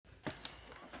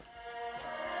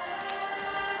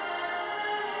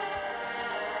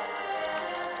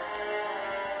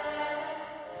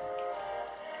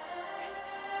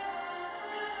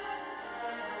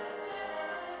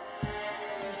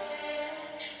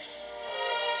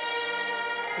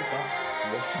is Bob.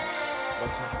 What?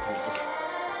 What's happening?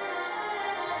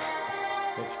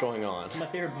 What's going on? It's my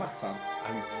favorite Bach song.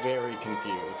 I'm very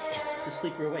confused. It's a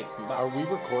Sleep or Awake from Bach. Are we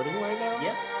recording right now?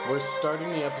 Yeah. We're starting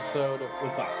the episode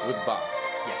With Bach. with Bob.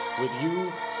 Yes. With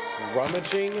you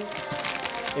rummaging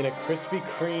in a Krispy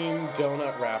Kreme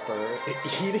donut wrapper,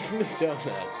 eating the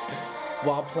donut,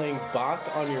 while playing Bach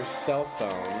on your cell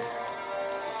phone,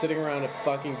 sitting around a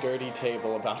fucking dirty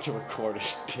table about to record a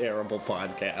terrible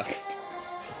podcast.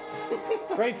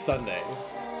 Great Sunday.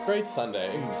 Great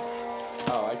Sunday.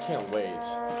 Oh, I can't wait.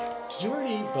 Did you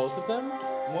already eat both of them?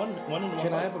 One and one.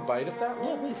 Can I have a bite of that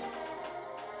Yeah, one? please.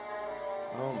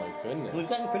 Oh my goodness. We've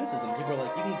gotten criticism. People are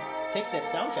like, you can take that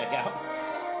sound check out.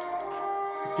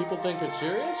 People think it's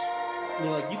serious?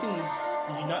 They're like, did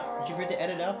you forget to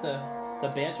edit out the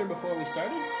banter before we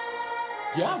started?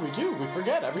 Yeah, we do. We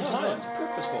forget every time. No, it's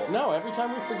purposeful. No, every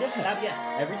time we forget.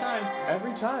 Yeah, every time.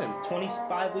 Every time.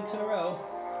 25 weeks in a row.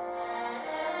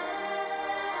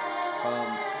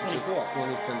 Just 24. let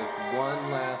me send this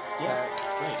one last text. Yeah,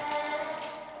 great.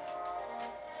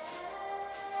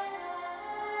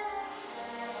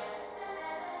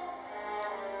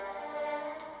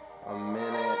 A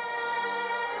minute.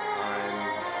 I'm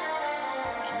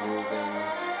moving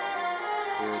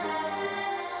pretty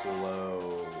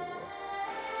slow.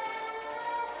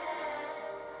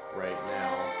 Right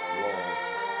now. Roll.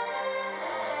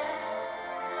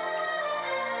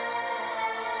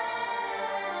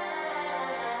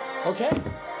 Okay.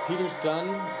 Peter's done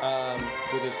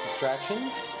with his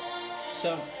distractions.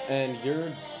 So, And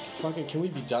you're fucking... Can we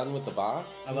be done with the Bach?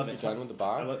 I love Can we it. be done with the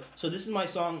Bach? So this is my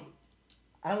song.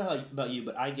 I don't know about you,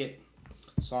 but I get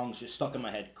songs just stuck in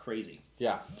my head crazy.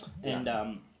 Yeah. And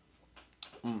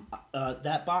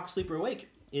that Bach Sleep or Awake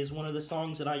is one of the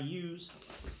songs that I use.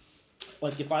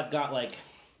 Like if I've got like...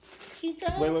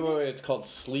 Wait. It's called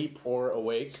Sleep or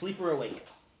Awake? Sleep or Awake.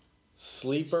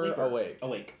 Sleeper Awake.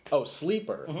 Awake. Oh,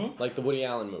 Sleeper. Mhm. Like the Woody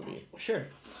Allen movie. Sure.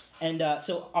 And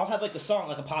so I'll have like a song,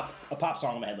 like a pop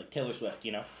song in my head, like Taylor Swift,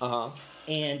 you know? Uh-huh.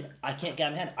 And I can't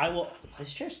get it in my head.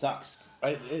 This chair sucks.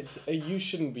 You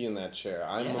shouldn't be in that chair.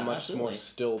 I'm Yeah, a much absolutely. more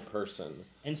still person.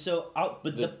 And so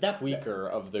The tweaker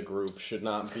of the group should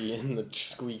not be in the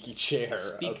squeaky chair,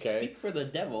 okay? Speak for the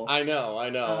devil. I know.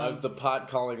 I'm the pot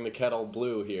calling the kettle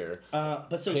blue here.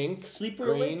 But so Pink, Sleep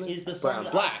or green, Awake is the song brown,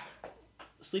 that black.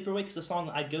 Sleep or Awake is the song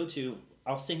I go to.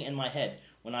 I'll sing it in my head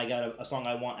when I got a song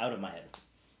I want out of my head.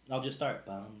 I'll just start.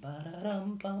 Bum,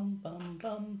 ba-da-dum, bum, bum,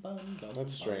 bum, bum, bum,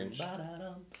 That's strange. Bum,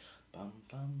 ba-da-dum, bum,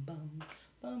 bum, bum,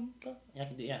 bum, bum.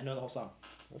 I know the whole song.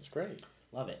 That's great.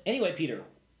 Love it. Anyway, Peter,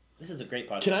 this is a great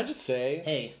podcast. Can I just say,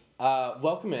 Hey,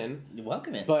 welcome in. you're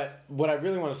welcome in. But what I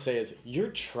really want to say is your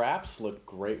traps look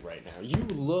great right now. You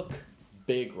look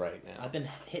big right now. I've been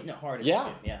hitting it hard. At Yeah. the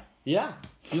gym. Yeah. Yeah,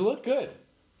 you look good.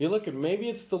 You look good. Maybe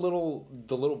it's the little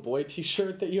boy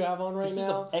T-shirt that you have on right This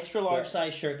now. is an extra large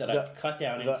size shirt that I cut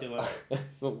down into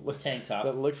a tank top.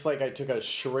 That looks like I took a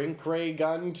shrink ray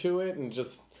gun to it and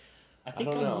just. I think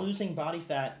don't I'm know. losing body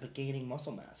fat but gaining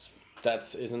muscle mass.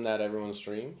 Isn't that everyone's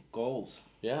dream? Goals.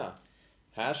 Yeah.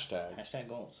 Hashtag. Hashtag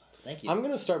goals. Thank you. I'm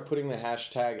gonna start putting the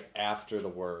hashtag after the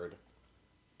word,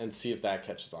 and see if that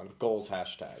catches on. Goals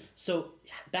hashtag. So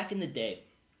back in the day,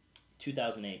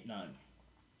 2008, 9,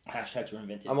 hashtags were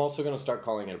invented. I'm also gonna start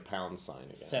calling it a pound sign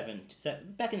again.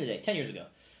 Back in the day, 10 years ago,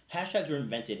 hashtags were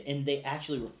invented and they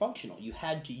actually were functional. You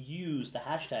had to use the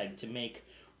hashtag to make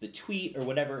the tweet or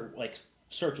whatever like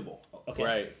searchable. Okay.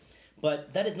 Right.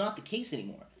 But that is not the case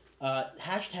anymore.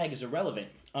 Hashtag is irrelevant.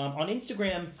 On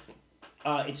Instagram,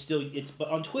 but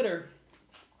on Twitter,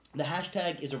 the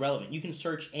hashtag is irrelevant. You can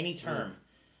search any term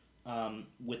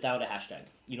without a hashtag.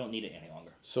 You don't need it any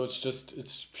longer. So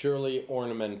it's purely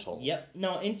ornamental. Yep.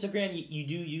 No, Instagram, you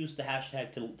do use the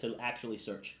hashtag to actually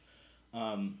search.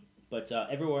 But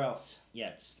everywhere else, yeah,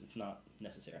 it's not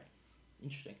necessary.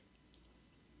 Interesting.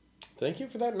 Thank you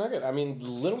for that nugget. I mean,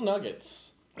 little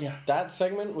nuggets. Yeah. That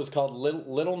segment was called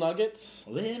Little Nuggets.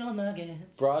 Little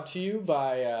nuggets. Brought to you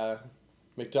by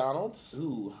McDonald's.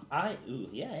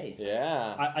 Yeah, hey.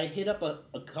 Yeah. I hit up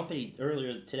a company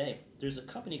earlier today. There's a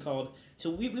company called... So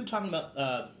we were talking about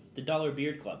the Dollar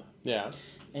Beard Club. Yeah.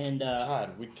 And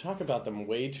God, we talk about them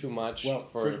way too much Well,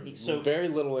 so very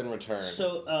little in return.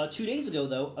 So 2 days ago,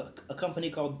 though, a company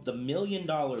called the $1 Million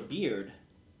Beard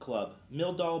Club,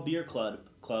 Mildal Beer Club,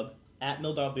 at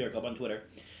Mildal Beer Club on Twitter,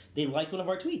 they liked one of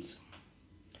our tweets.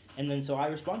 And then so I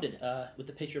responded with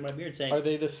a picture of my beard saying... Are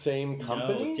they the same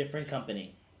company? No, different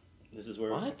company. This is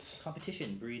where What?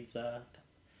 competition breeds...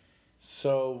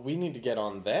 So we need to get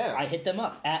on them. I hit them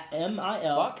up at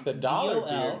MIL. Fuck the Dollar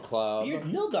Beard Club. Beard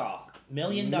Mildal. $1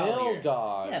 million. Mil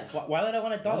dog. Yeah. Why would I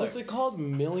want a dollar? What is it called?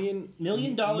 $1 million Mil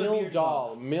beard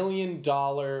club. $1 million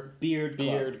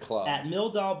Beard club. At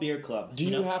Mildal Beard Club. Do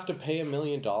you have to pay $1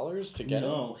 million to get it?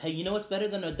 No. Hey, you know what's better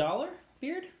than $1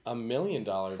 beard? $1 million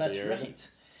beard. That's right.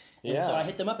 And Yeah. so I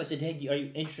hit them up. I said, hey, are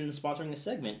you interested in sponsoring this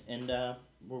segment? And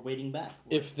we're waiting back.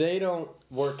 If they don't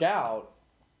work out,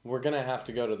 we're going to have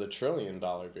to go to the $1 trillion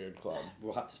beard club.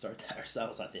 We'll have to start that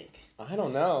ourselves, I think. I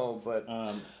don't know, but...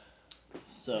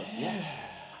 So, yeah.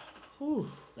 Whew.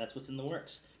 That's what's in the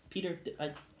works. Peter,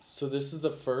 So this is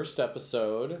the first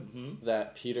episode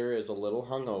that Peter is a little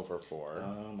hungover for.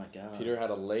 Oh, my God. Peter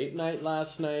had a late night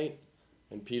last night,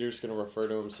 and Peter's going to refer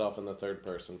to himself in the third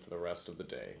person for the rest of the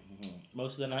day.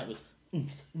 Most of the night was...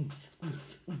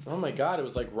 Oh my God, it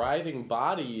was like writhing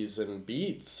bodies and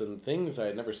beats and things I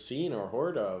had never seen or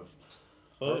heard of.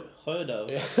 Heard of.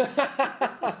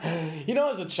 You know,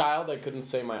 as a child, I couldn't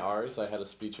say my R's. I had a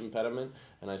speech impediment,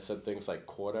 and I said things like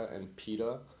quarter and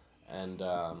pita and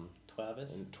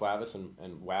Twavis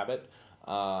and wabbit.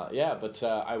 But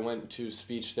I went to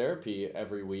speech therapy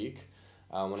every week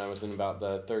when I was in about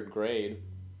the third grade,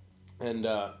 and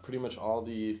pretty much all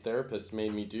the therapist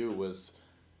made me do was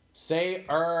say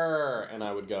and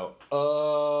I would go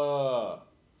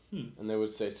and they would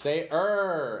say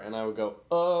and I would go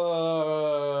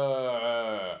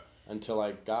until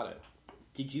I got it.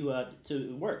 Did you so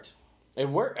it worked? It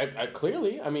worked. I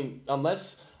clearly, I mean,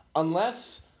 unless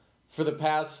for the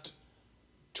past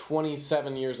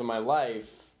 27 years of my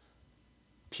life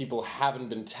people haven't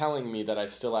been telling me that I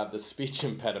still have this speech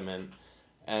impediment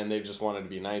and they've just wanted to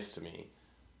be nice to me,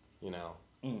 you know.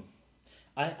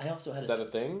 I also had Is that a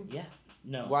thing? Yeah.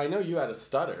 No. Well, I know you had a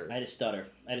stutter. I had a stutter.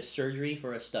 I had a surgery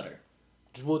for a stutter.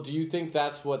 Well, do you think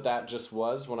that's what that just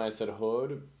was when I said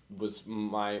hood? Was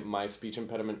my speech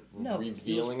impediment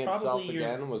revealing itself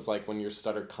again? Was like when your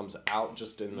stutter comes out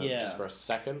just just for a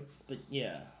second? But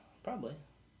yeah, probably.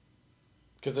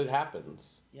 Because it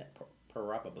happens. Yeah,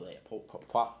 probably.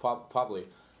 Probably.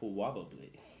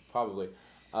 Probably.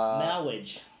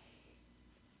 Malwage.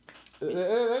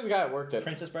 There's a guy at work that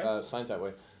Princess Bride? sounds that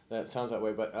way,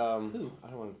 but who? I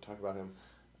don't want to talk about him.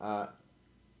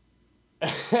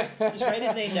 Just write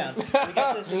his name down.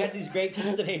 We got these great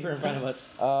pieces of paper in front of us.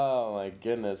 Oh my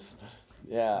goodness,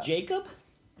 yeah. Jacob?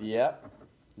 Yep.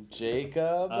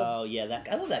 Jacob. Oh yeah,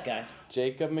 I love that guy.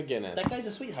 Jacob McGinnis. That guy's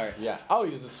a sweetheart. Yeah. Oh,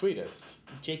 he's the sweetest.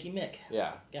 Jakey Mick.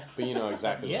 Yeah. Yeah. But you know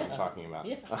exactly what I'm talking about.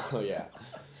 Yeah. Oh yeah.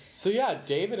 So yeah,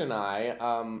 David and I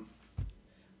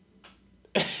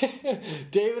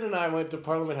went to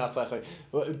Parliament House last night.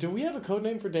 Do we have a code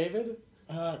name for David?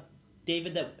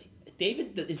 David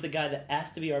is the guy that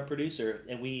asked to be our producer,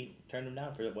 and we turned him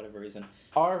down for whatever reason.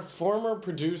 Our former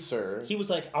producer. He was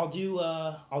like, "I'll do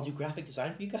graphic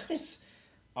design for you guys."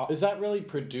 Is that really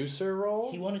producer role?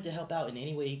 He wanted to help out in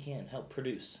any way he can, help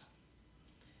produce.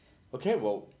 Okay,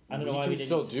 well, I don't know why we can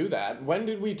still do that. When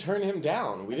did we turn him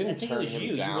down? We didn't turn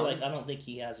him down. You were like, I don't think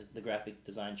he has the graphic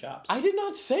design chops. I did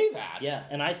not say that. Yeah,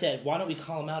 and I said, why don't we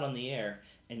call him out on the air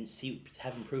and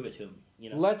have him prove it to him? You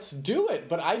know? Let's do it,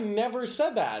 but I never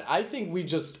said that. I think we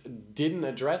just didn't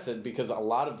address it because a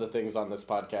lot of the things on this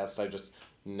podcast I just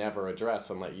never address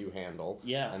and let you handle.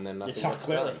 Yeah, and then nothing it's gets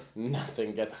clearly. done.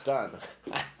 Nothing gets done.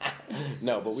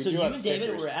 No, but we so do have stickers. So you and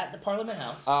David were at the Parliament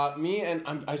House. Me and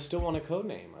I still want a code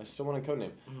name.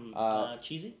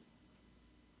 Cheesy?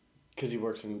 Because he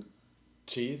works in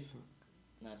cheese.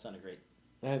 No, it's not a great.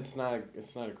 It's not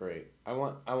a great. I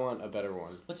want a better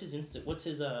one. What's his not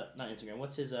Instagram?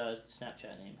 What's his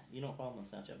Snapchat name? You don't follow him on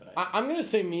Snapchat, but I'm gonna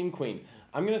say Meme Queen.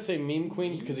 I'm gonna say Meme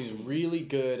Queen because he's really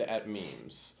good at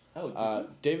memes. Oh,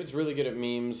 David's really good at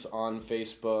memes on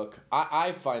Facebook.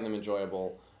 I find them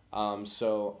enjoyable.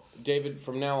 So David,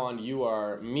 from now on, you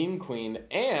are Meme Queen,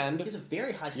 and he has a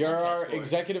very high Snapchat you're our score.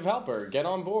 Executive helper. Get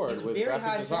on board with graphic design. He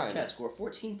has a very high Snapchat score,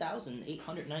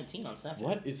 14,819 on Snapchat.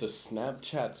 What is a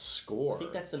Snapchat score? I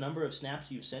think that's the number of snaps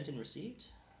you've sent and received,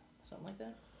 something like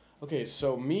that. Okay,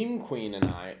 so Meme Queen and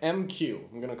I, MQ,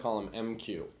 I'm gonna call him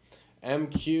MQ.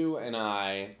 MQ and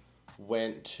I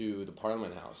went to the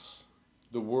Parliament House,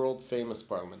 the world famous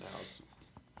Parliament House.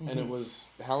 And it was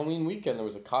Halloween weekend. There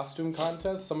was a costume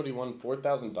contest. Somebody won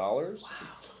 $4,000.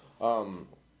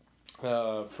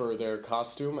 Wow. For their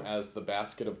costume as the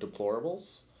basket of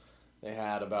deplorables. They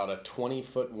had about a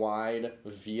 20-foot wide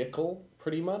vehicle,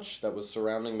 pretty much, that was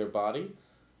surrounding their body.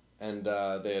 And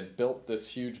they had built this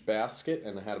huge basket,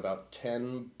 and it had about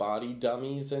 10 body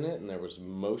dummies in it. And there was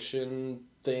motion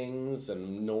things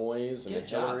and noise. And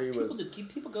Hillary was...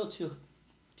 People go to...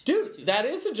 Dude, that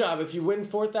is a job if you win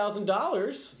 $4,000.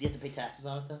 Does he have to pay taxes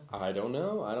on it, though? I don't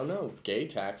know. Gay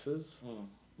taxes.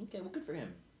 Okay, well, good for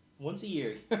him. once a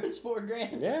year. He earns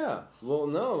 $4,000. Yeah. Well,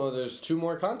 no. Well, there's 2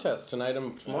 more contests tonight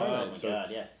and tomorrow night. Oh my so god,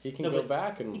 yeah. he can go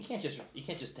back and. You can't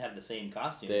just have the same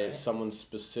costume. Right? Someone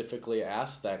specifically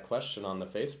asked that question on the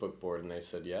Facebook board, and they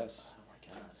said yes. Oh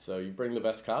my god. So you bring the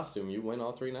best costume, you win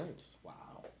all 3 nights. Wow.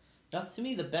 Now, to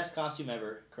me, the best costume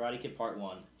ever, Karate Kid Part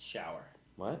 1, shower.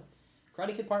 What?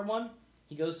 Karate Kid Part 1,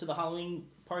 he goes to the Halloween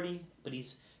party, but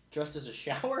he's dressed as a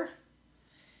shower.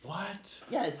 What?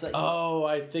 Yeah, it's like... Oh,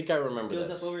 I think I remember goes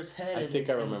this. up over his head. I think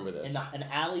I remember this. And an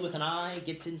alley with an eye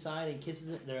gets inside and kisses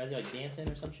it. They're like dancing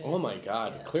or some shit. Oh my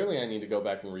god. Yeah. Clearly I need to go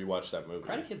back and rewatch that movie.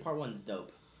 Karate Kid Part 1 is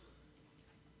dope.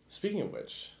 Speaking of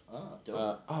which... Oh,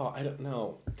 dope. I don't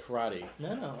know. Karate.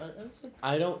 No, that's like...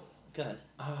 I don't... Go ahead.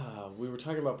 We were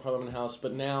talking about Parliament House,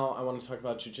 but now I want to talk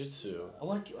about jiu-jitsu. I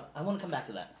want to come back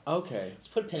to that. Okay. Let's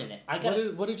put a pin in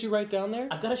it. What did you write down there?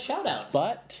 I've got a shout out.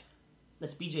 But?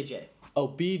 That's BJJ. Oh,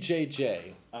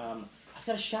 BJJ. I've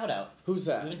got a shout out. Who's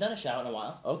that? We haven't done a shout out in a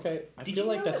while. Okay. I Did feel you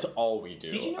like know that's all we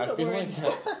do. Did you know I that feel we're like in-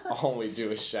 that's all we do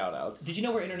is shout outs. Did you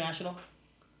know we're international?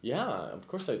 Yeah, of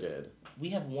course I did.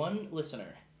 We have one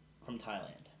listener from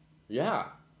Thailand. Yeah.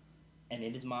 And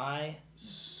it is my...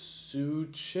 Su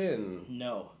Chin.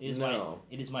 No. It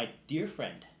is my dear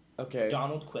friend. Okay.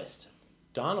 Donald Quist.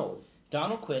 Donald.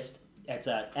 Donald Quist. That's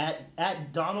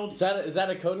at Donald... Is that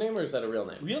a code name or is that a real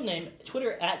name? Real name.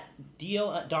 Twitter at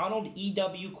Donald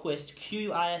E.W. Quist.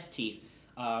 Quist.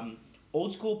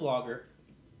 Old school blogger.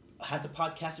 Has a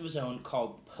podcast of his own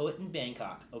called Poet in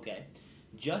Bangkok. Okay.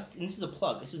 And this is a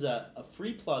plug. This is a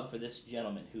free plug for this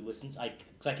gentleman who listens.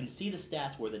 Because I can see the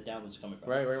stats where the downloads are coming from.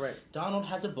 Right. Donald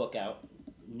has a book out.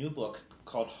 New book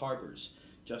called Harbors.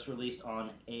 Just released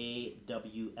on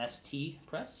AWST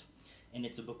Press. And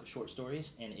it's a book of short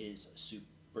stories, and it is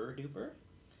super duper.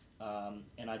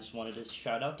 And I just wanted to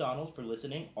shout out Donald for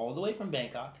listening all the way from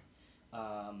Bangkok.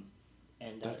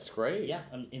 That's great. Yeah.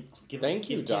 Thank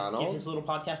you, Donald. Give his little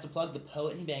podcast a plug, The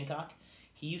Poet in Bangkok.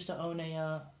 He used to own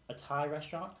a Thai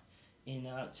restaurant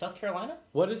in South Carolina.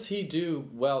 What does he do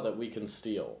well that we can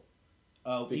steal?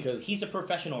 Because he's a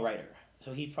professional writer,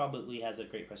 so he probably has a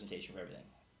great presentation for everything.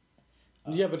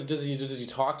 Yeah, but does he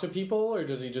talk to people, or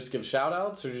does he just give shout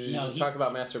outs, or does he just talk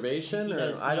about masturbation? He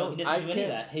doesn't do any of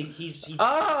that. He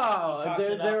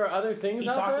there are other things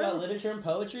out there? He talks about literature and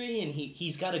poetry, and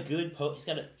he's got a good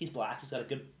he's black. He's got a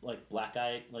good black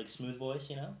guy smooth voice,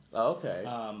 you know. Oh, okay.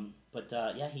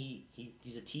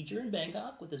 He's a teacher in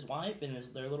Bangkok with his wife and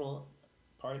their little,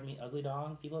 pardon me, ugly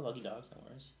dog. People have ugly dogs, no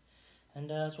worries. And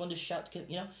just wanted to shout,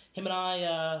 him and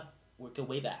I go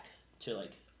way back to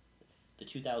the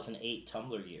 2008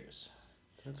 Tumblr years.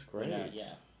 That's great. Yeah.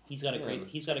 He's got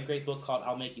a great book called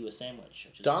I'll Make You a Sandwich.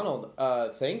 Donald,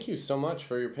 thank you so much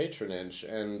for your patronage.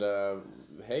 And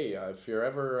hey,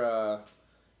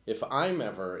 if I'm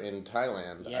ever in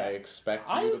Thailand, I expect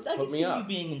you to put me up. I can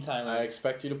see you being in Thailand. I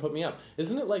expect you to put me up.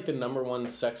 Isn't it like the #1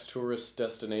 sex tourist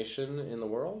destination in the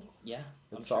world? Yeah.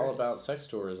 It's all about sex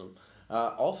tourism.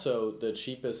 Also, the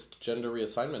cheapest gender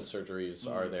reassignment surgeries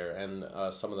are there, and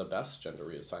some of the best gender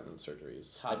reassignment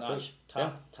surgeries.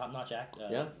 Top-notch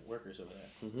workers over there.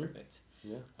 Mm-hmm. Perfect.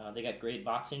 Yeah. They got great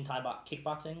boxing,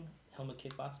 kickboxing, helmet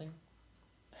kickboxing.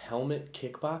 Helmet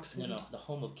kickboxing? No, the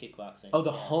home of kickboxing. Oh,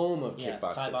 the home of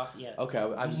kickboxing. Thai box, yeah. Okay,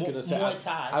 I was going to say, Muay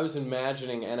Thai. I was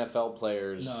imagining NFL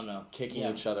players kicking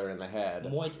each other in the head.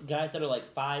 Guys that are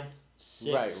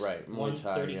 5'6", right. Muay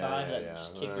Thai, 135 that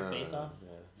just kick your face off.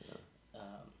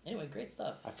 Anyway, great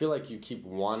stuff. I feel like you keep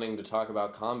wanting to talk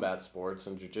about combat sports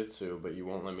and jiu-jitsu, but you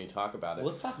won't let me talk about it. Well,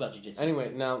 let's talk about jiu-jitsu.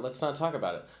 Anyway, now let's not talk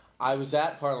about it. I was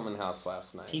at Parliament House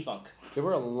last night. P-Funk. There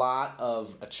were a lot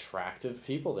of attractive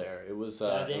people there. It was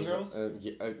guys and girls.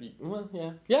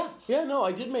 No,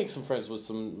 I did make some friends with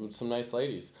some nice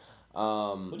ladies. What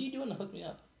are you doing to hook me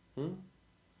up?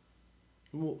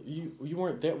 Well, you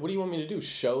weren't there. What do you want me to do?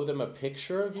 Show them a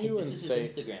picture of you and say,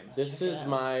 his Instagram. "This is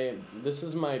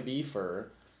my beefer.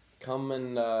 Come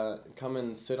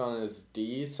and sit on his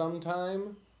D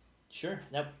sometime." Sure.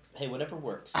 Hey, whatever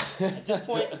works. At this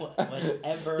point,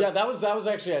 whatever. Yeah, that was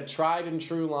actually a tried and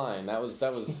true line. That was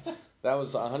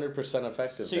 100%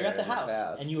 effective. So you're at the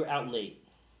house and you were out late.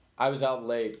 I was out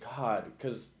late. God,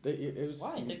 because it was.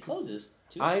 Why? It closes.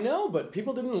 I know, but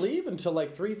people didn't leave until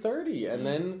 3:30, and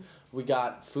then we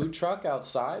got food truck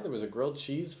outside. There was a grilled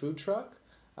cheese food truck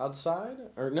outside.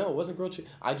 Or no, it wasn't grilled cheese.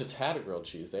 I just had a grilled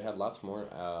cheese. They had lots more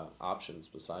options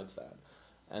besides that.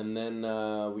 And then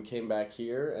we came back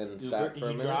here and sat for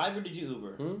a minute. Did you drive or did you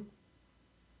Uber?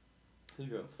 Who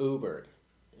drove? Ubered.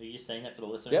 Are you just saying that for the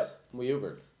listeners? Yep, we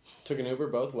Ubered. Took an Uber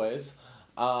both ways.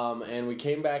 And we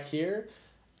came back here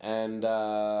and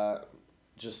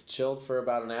just chilled for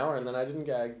about an hour, and then I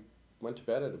went to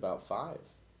bed at about 5.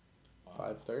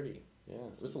 5:30. Yeah,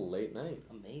 it was a late night.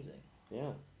 Amazing.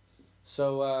 Yeah.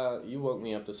 So you woke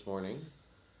me up this morning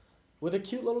with a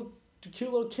cute little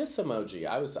kiss emoji.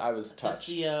 I was touched. That's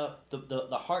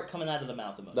the heart coming out of the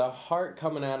mouth emoji. The heart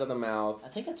coming out of the mouth. I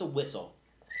think that's a whistle.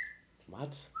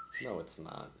 What? No, it's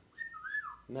not.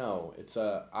 No, it's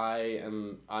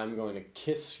I'm going to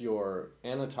kiss your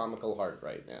anatomical heart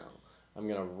right now. I'm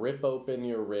going to rip open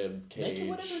your rib cage. Make it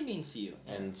whatever it means to you.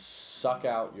 Yeah. And suck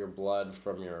out your blood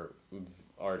from your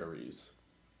arteries.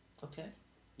 Okay.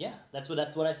 Yeah, that's what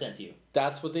I sent to you.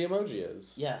 That's what the emoji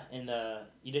is. Yeah, and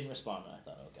you didn't respond, and I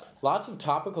thought, oh god. Lots of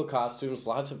topical costumes.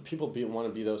 Lots of people want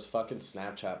to be those fucking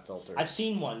Snapchat filters. I've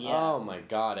seen one, yeah. Oh my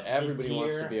god, everybody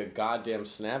wants to be a goddamn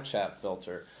Snapchat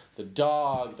filter. The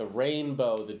dog, the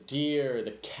rainbow, the deer,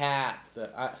 the cat,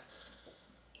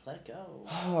 Let it go.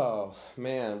 Oh,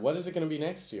 man, what is it going to be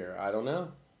next year? I don't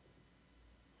know.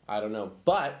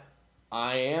 But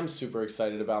I am super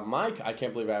excited about I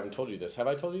can't believe I haven't told you this. Have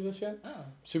I told you this yet? Oh.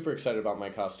 Super excited about my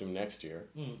costume next year.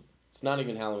 Mm. It's not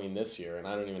even Halloween this year, and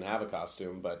I don't even have a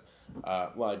costume, but,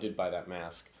 well, I did buy that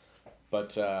mask.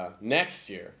 But next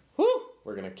year,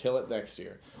 we're going to kill it next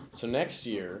year. So next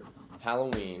year,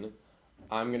 Halloween,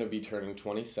 I'm going to be turning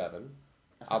 27.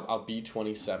 I'll be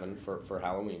 27 for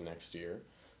Halloween next year.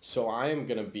 So I am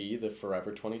going to be the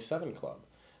Forever 27 Club.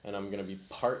 And I'm going to be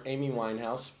part Amy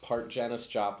Winehouse, part Janis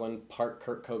Joplin, part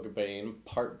Kurt Cobain,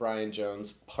 part Brian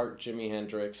Jones, part Jimi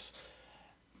Hendrix,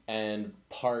 and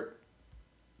part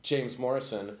James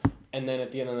Morrison. And then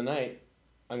at the end of the night,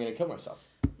 I'm going to kill myself.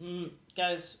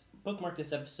 Guys, bookmark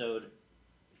this episode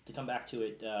to come back to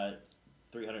it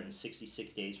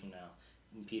 366 days from now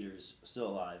when Peter's still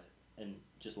alive and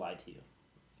just lied to you.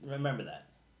 Remember that.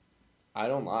 I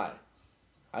don't lie.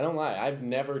 I've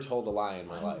never told a lie in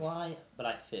my life. I don't lie, but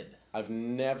I fib. I've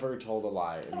never told a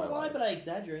lie in my life. I don't lie, but I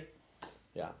exaggerate.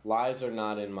 Yeah, lies are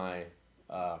not in my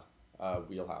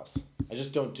wheelhouse. I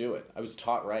just don't do it. I was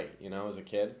taught right, as a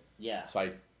kid. Yeah. So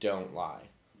I don't lie.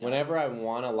 No. Whenever I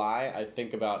want to lie, I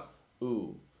think about,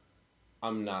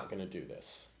 I'm not going to do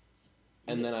this.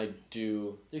 And then I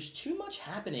do... There's too much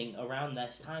happening around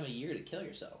this time of year to kill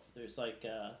yourself. There's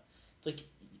it's like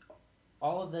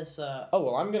all of this...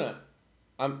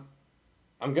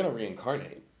 I'm gonna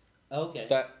reincarnate. Okay.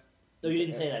 You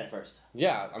didn't say that at first.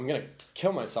 Yeah, I'm gonna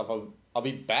kill myself. I'll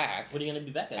be back. What are you gonna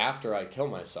be back as? After I kill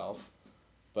myself,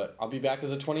 but I'll be back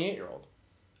as a 28-year-old.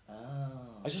 Oh.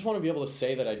 I just want to be able to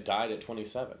say that I died at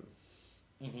 27.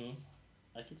 Mm-hmm.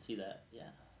 I could see that. Yeah.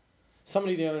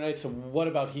 Somebody the other night said, "What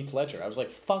about Heath Ledger?" I was like,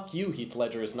 "Fuck you, Heath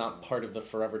Ledger is not part of the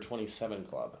Forever 27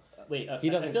 Club." Wait, he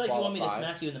doesn't I feel like qualify. you want me to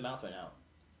smack you in the mouth right now.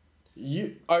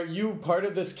 Are you part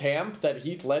of this camp that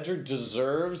Heath Ledger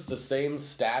deserves the same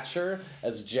stature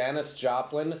as Janis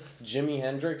Joplin, Jimi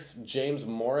Hendrix, James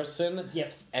Morrison,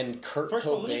 and Kurt Cobain? First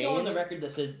of all, let me go on the record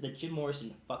that says that Jim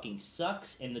Morrison fucking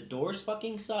sucks and the Doors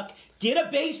fucking suck. Get a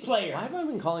bass player! Why have I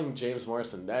been calling James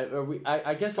Morrison?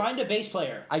 I guess... Find a bass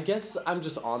player. I guess I'm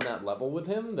just on that level with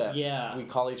him that we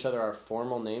call each other our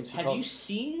formal names. Have you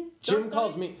seen...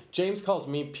 James calls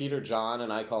me Peter John,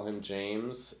 and I call him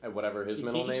James, whatever his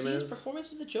middle name is. Did you see his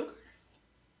performance as the Joker?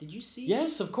 Did you see?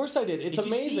 Yes, of course I did. It's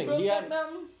amazing. Did you see Brokeback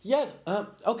Mountain? Yes.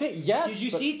 Okay. Yes. Did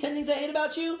you see 10 Things I Hate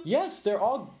About You? Yes, they're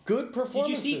all good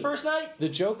performances. Did you see First Night? The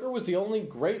Joker was the only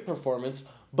great performance.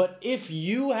 But if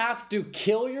you have to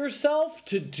kill yourself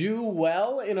to do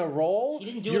well in a role,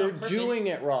 you're doing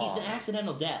it wrong. He's an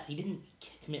accidental death. He didn't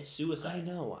commit suicide. I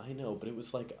know, but it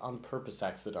was like on purpose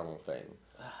accidental thing.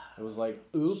 It was like,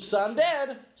 oops, I'm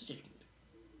dead.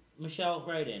 Michelle,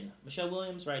 write in. Michelle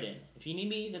Williams, write in. If you need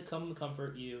me to come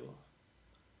comfort you,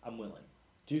 I'm willing.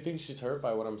 Do you think she's hurt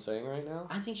by what I'm saying right now?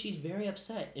 I think she's very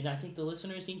upset, and I think the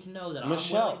listeners need to know that I'm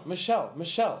willing.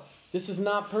 Michelle, this is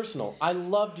not personal. I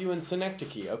loved you in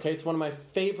Synecdoche, okay? It's one of my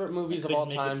favorite movies of all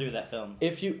time. I couldn't make it through that film.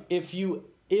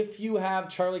 If you have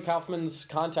Charlie Kaufman's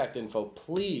contact info,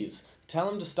 please tell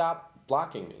him to stop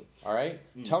blocking me, all right?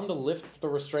 Tell him to lift the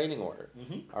restraining order,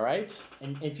 all right?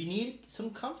 And if you need some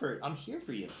comfort, I'm here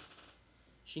for you.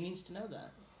 She needs to know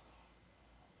that.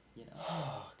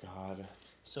 Oh, God.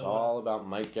 So, it's all about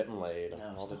Mike getting laid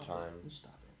all the time.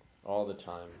 Stop it. All the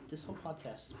time. This whole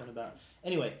podcast has been about...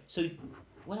 Anyway, so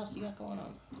what else you got going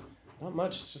on? Not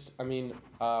much. It's just,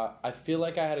 I feel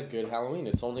like I had a good Halloween.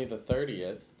 It's only the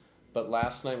 30th, but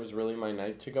last night was really my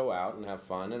night to go out and have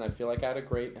fun, and I feel like I had a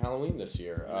great Halloween this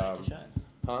year. Your night to shine.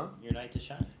 Huh? Your night to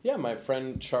shine. Yeah, my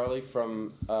friend Charlie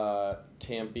from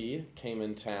Tempe came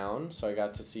in town, so I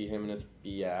got to see him and his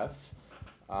BF,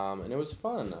 and it was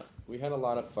fun. We had a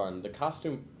lot of fun. The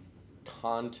costume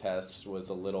contest was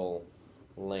a little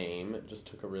lame. It just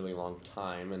took a really long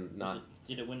time and not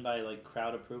Did it win by like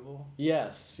crowd approval?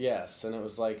 Yes, and it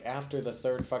was like after the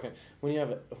third fucking when you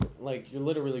have like you're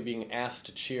literally being asked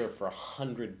to cheer for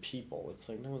 100 people. It's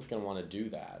like no one's gonna want to do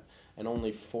that, and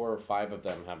only 4 or 5 of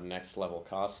them have next level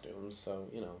costumes. So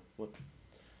you know what.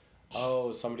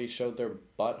 Oh, somebody showed their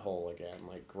butthole again.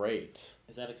 Like, great.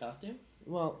 Is that a costume?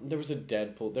 Well, there was a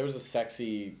Deadpool. There was a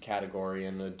sexy category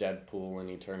in a Deadpool, and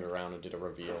he turned around and did a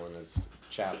reveal in his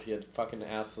chap. He had fucking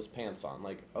assless pants on.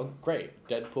 Like, oh, great.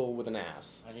 Deadpool with an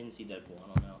ass. I didn't see Deadpool. I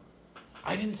don't know.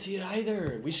 I didn't see it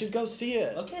either. We should go see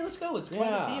it. Okay, let's go. Let's go to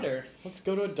the theater. Let's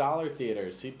go to a dollar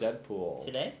theater. See Deadpool.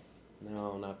 Today?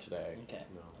 No, not today. Okay.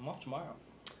 No. I'm off tomorrow.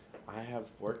 I have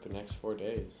work the next 4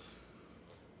 days.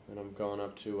 And I'm going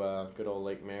up to good old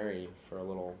Lake Mary for a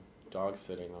little dog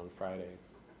sitting on Friday.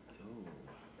 Ooh.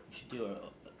 We should do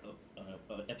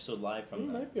a episode live from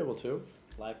the might be able to.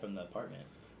 Live from the apartment.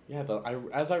 Yeah,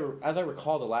 as I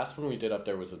recall, the last one we did up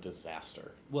there was a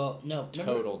disaster. Well, no,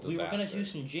 total disaster. We were gonna do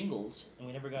some jingles, and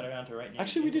we never got around to writing.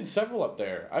 Actually, we did several up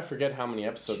there. I forget how many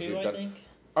episodes we've done. I think.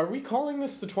 Are we calling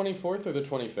this the 24th or the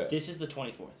 25th? This is the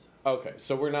 24th. Okay,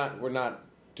 so we're not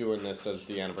doing this as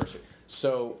the anniversary.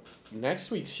 So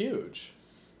next week's huge.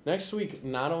 Next week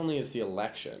not only is the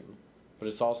election, but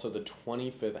it's also the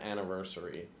 25th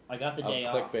anniversary. I got the day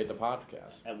off off. Clickbait the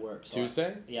podcast At work. So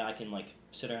Tuesday? Yeah, I can like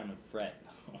sit around and fret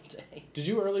all day. Did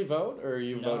you early vote or are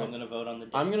you voting? No, I'm gonna vote on the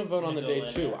day. I'm gonna vote on the day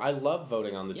too. I love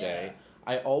voting on the day.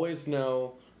 I always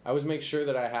make sure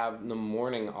that I have the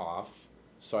morning off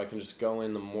so I can just go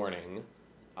in the morning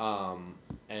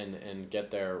and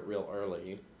get there real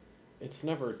early. It's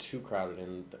never too crowded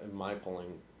in my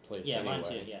polling place anyway. Yeah, mine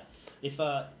too, yeah. If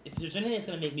there's anything that's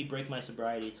going to make me break my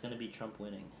sobriety, it's going to be Trump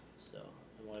winning. So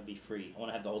I want to be free. I want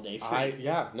to have the whole day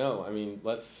free.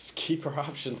 Let's keep our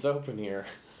options open here.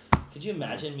 Could you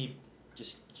imagine me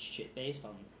just shit-faced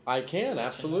on... I can,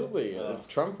 absolutely. If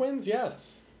Trump wins,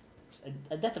 yes.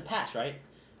 That's a pass, right?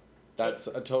 That's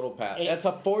a total pass. That's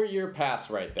a 4-year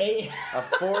pass right there. A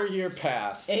 4-year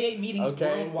pass. AA meetings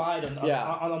worldwide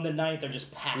on the 9th are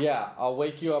just packed. Yeah, I'll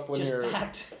wake you up when just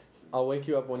packed. I'll wake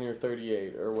you up when you're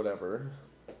 38 or whatever.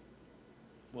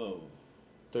 Whoa.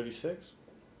 36?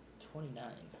 29.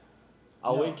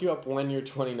 I'll wake you up when you're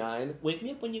 29. Wake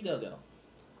me up when you go.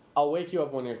 I'll wake you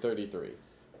up when you're 33.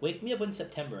 Wake me up when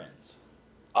September ends.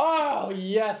 Oh,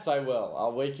 yes, I will.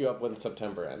 I'll wake you up when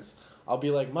September ends. I'll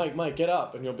be like, Mike, get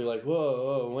up. And you'll be like,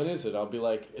 whoa, when is it? I'll be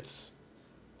like, it's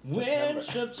September. When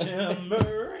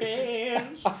September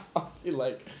ends. I'll be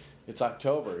like, it's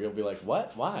October. You'll be like,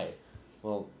 what? Why?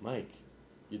 Well, Mike,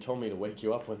 you told me to wake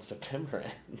you up when September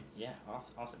ends. Yeah,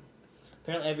 awesome.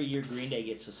 Apparently every year Green Day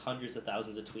gets just hundreds of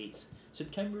thousands of tweets.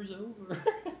 September's over.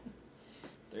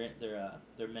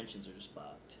 Their mentions are just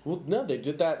fucked. Well, no, they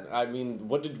did that. I mean,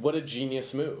 what a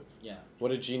genius move. Yeah.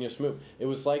 What a genius move. It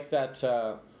was like that,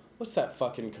 what's that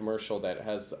fucking commercial that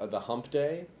has the hump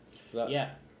day? Yeah.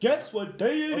 Guess what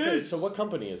day it is? Okay, so what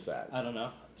company is that? I don't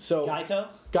know. So Geico?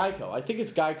 Geico. I think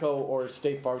it's Geico or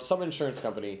State Farm, some insurance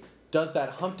company does that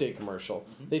hump day commercial.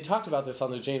 Mm-hmm. They talked about this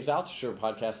on the James Altucher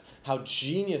podcast, how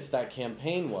genius that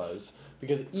campaign was,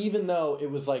 because even though it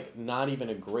was like not even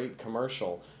a great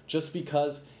commercial, just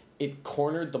because it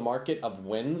cornered the market of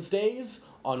Wednesdays,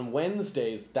 on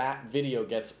Wednesdays that video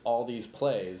gets all these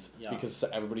plays because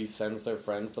everybody sends their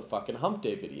friends the fucking hump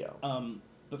day video.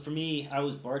 But for me, I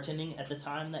was bartending at the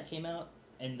time that came out,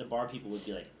 and the bar people would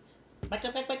be like, Mike.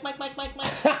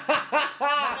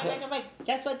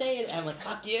 Guess what day it is? I'm like,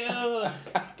 fuck you.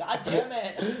 God damn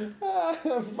it.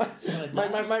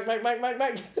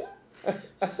 Mike.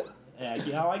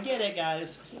 Yeah, I get it,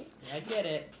 guys. I get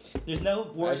it. There's no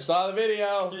worse. I saw the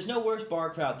video. There's no worse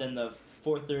bar crowd than the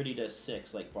 4:30 to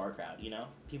 6 like bar crowd. You know,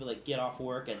 people that get off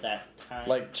work at that time.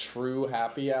 Like true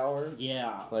happy hour.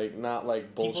 Yeah. Like not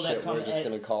like bullshit. We're just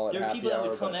gonna call it happy hour. There are people that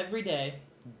would come every day.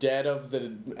 Dead of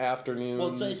the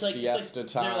afternoon siesta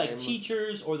time. They're like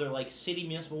teachers or they're like city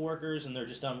municipal workers and they're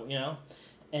just done, you know,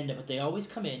 but they always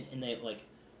come in and they like,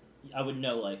 I would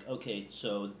know like, okay,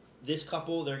 so this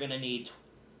couple they're gonna need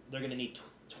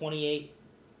 28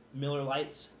 Miller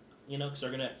Lights, you know, because they're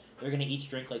gonna each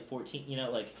drink like 14, you know,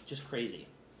 like just crazy.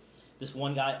 This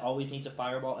one guy always needs a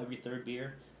Fireball every third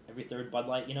beer, every third Bud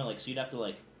Light, you know, like so you'd have to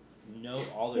like. Know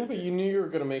all their. Yeah, but you knew you were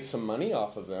gonna make some money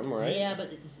off of them, right? Yeah,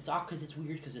 but it's odd because it's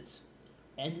weird because it's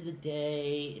end of the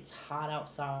day. It's hot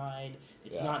outside.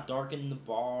 It's not dark in the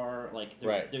bar. Like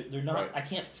they're not. Right. I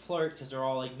can't flirt because they're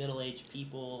all like middle-aged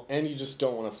people. And you just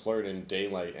don't want to flirt in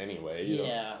daylight anyway.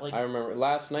 Like I remember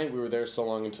last night we were there so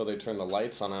long until they turned the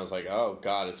lights on. I was like, oh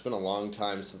god, it's been a long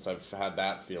time since I've had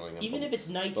that feeling. Even if it's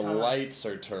nighttime, the lights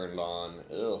are turned on.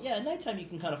 Ugh. Yeah, at nighttime you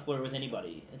can kind of flirt with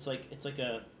anybody. It's like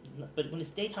But when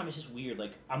it's daytime, it's just weird.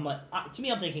 Like to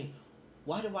me, I'm thinking,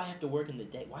 why do I have to work in the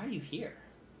day? Why are you here?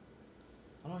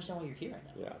 I don't understand why you're here right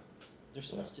now. Yeah. There's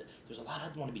so much. There's a lot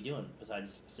I want to be doing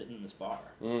besides sitting in this bar.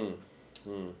 Mm.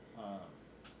 I'm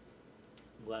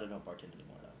glad I don't bartend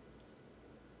anymore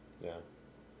though. Yeah.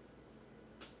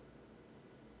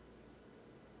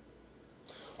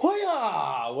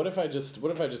 Hoya! What if I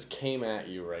just came at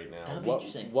you right now? That'd be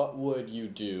interesting. What would you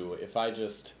do if I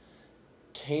just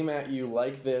came at you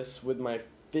like this with my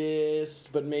fist,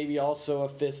 but maybe also a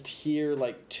fist here,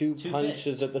 like two punches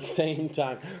fists. at the same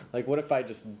time? Like, what if I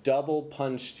just double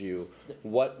punched you?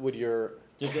 What would your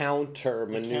counter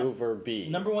maneuver be?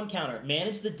 Number one counter: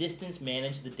 manage the distance,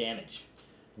 manage the damage.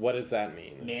 What does that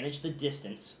mean? Manage the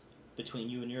distance between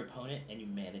you and your opponent, and you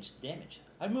manage the damage.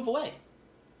 I'd move away.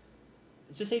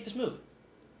 It's the safest move.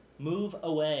 Move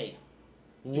away.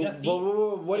 If you got feet,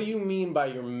 What do you mean by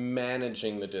you're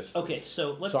managing the distance? okay,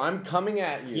 so let's. So I'm coming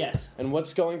at you. Yes. And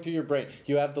what's going through your brain?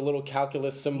 You have the little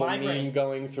calculus symbol My meme brain.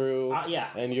 going through. Yeah.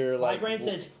 And you're like. My brain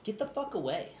says, "Get the fuck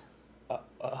away."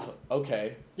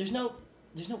 Okay. There's no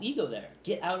ego there.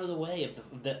 Get out of the way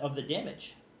of the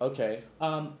damage. Okay.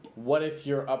 What if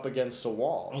you're up against a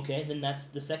wall? Okay, then that's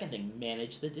the second thing.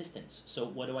 Manage the distance. So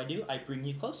what do? I bring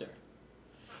you closer.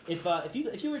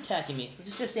 If you were attacking me,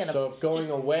 just stand up. So if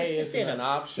going away just isn't stand an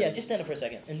up. option. Yeah, just stand up for a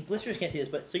second. And listeners can't see this,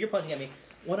 but so you're punching at me.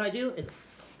 What I do is,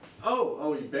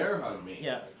 Oh, you bear hug me.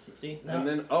 yeah, see. Now, And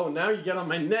then now you get on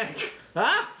my neck.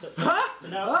 Huh? so Huh?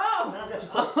 now I've got you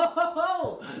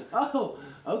close.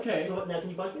 Okay. So now can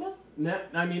you punch me now?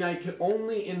 I mean, I could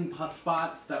only in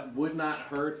spots that would not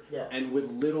hurt Yeah. and with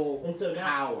little And so now,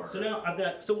 power. So now I've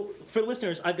got, for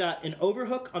listeners, I've got an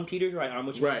overhook on Peter's right arm,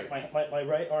 which Right. means my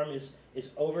right arm is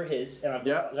over his, and I've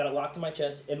got it locked to my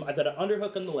chest, and I've got an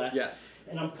underhook on the left. Yes.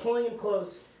 And I'm pulling him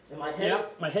close, and my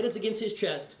head is against his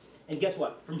chest, and guess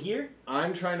what? From here,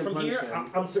 I'm trying to punch him.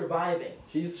 I'm surviving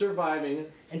He's surviving.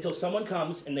 until someone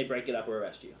comes and they break it up or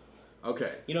arrest you.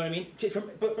 Okay. You know what I mean?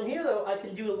 But from here though, I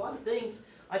can do a lot of things.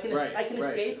 I can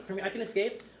escape. From here, I can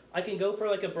escape. I can go for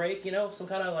like a break, some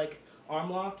kind of like arm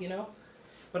lock,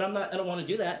 But I don't want to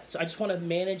do that. So I just want to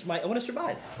manage I want to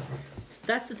survive.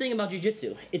 That's the thing about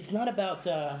jiu-jitsu. It's not about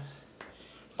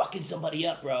fucking somebody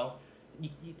up, bro.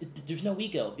 There's no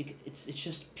ego. It's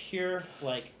just pure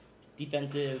like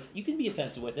defensive. You can be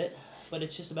offensive with it, but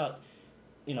it's just about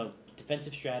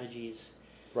defensive strategies.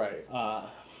 Right.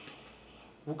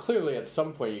 Well, clearly, at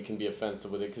some point you can be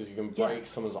offensive with it because you can break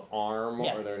someone's arm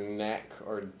or their neck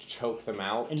or choke them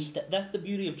out. And that's the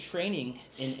beauty of training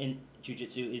in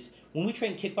jiu-jitsu is when we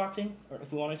train kickboxing, or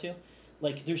if we wanted to,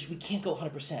 like we can't go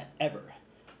 100% ever,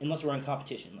 unless we're in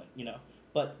competition,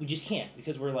 But we just can't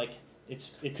because we're like it's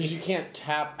because you can't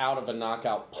tap out of a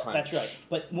knockout punch. That's right.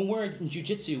 But when we're in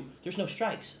jiu-jitsu, there's no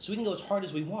strikes, so we can go as hard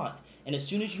as we want. And as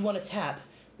soon as you want to tap,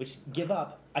 which give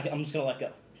up, I'm just gonna let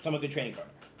go. Because I'm a good training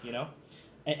partner,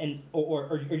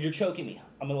 or you're choking me,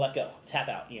 I'm gonna let go, tap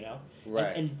out,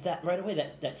 Right. And that right away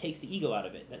that takes the ego out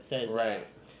of it. That says Right.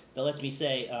 That lets me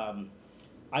say,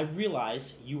 I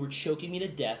realize you were choking me to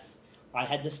death. I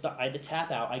had to stop. I had to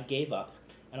tap out. I gave up,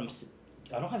 and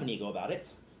I don't have an ego about it.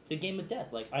 The game of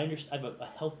death. Like I understand. I have a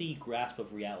healthy grasp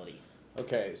of reality.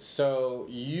 Okay, so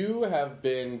you have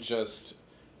been just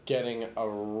getting a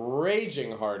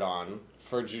raging hard on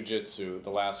for jiu-jitsu the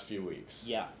last few weeks.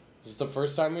 Yeah. This is the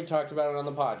first time we talked about it on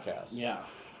the podcast. Yeah.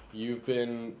 You've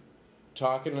been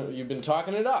talking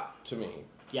it up to me.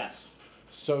 Yes.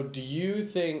 So do you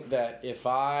think that if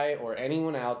I or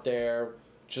anyone out there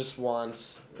just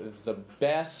wants the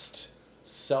best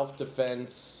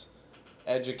self-defense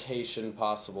education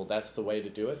possible, that's the way to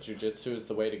do it? Jiu-jitsu is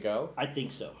the way to go? I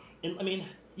think so. And I mean,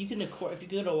 if you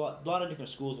go to a lot of different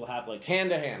schools will have like hand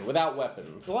to hand without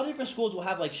weapons. A lot of different schools will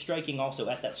have like striking also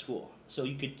at that school. So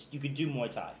you could do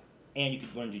Muay Thai and you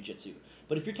could learn jiu-jitsu.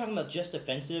 But if you're talking about just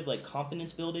offensive, like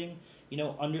confidence building,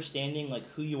 understanding like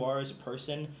who you are as a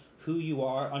person, who you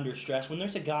are under stress. When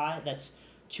there's a guy that's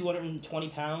 220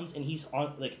 pounds and he's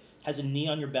on has a knee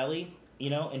on your belly,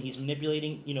 and he's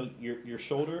manipulating, your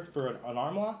shoulder for an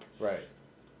arm lock. Right.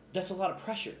 That's a lot of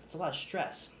pressure. It's a lot of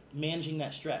stress. Managing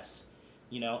that stress,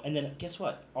 and then guess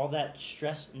what? All that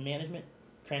stress management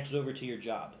transfers over to your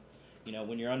job.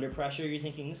 When you're under pressure, you're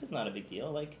thinking, this is not a big deal.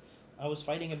 Like, I was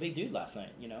fighting a big dude last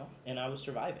night, and I was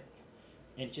surviving.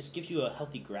 And it just gives you a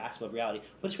healthy grasp of reality.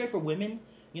 But it's great for women,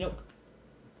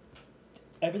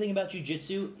 everything about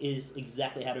jiu-jitsu is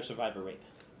exactly how to survive a rape.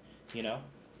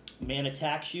 Man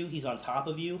attacks you, he's on top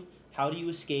of you. How do you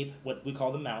escape what we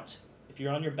call the mount? If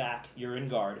you're on your back, you're in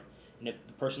guard. And if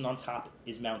the person on top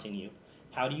is mounting you,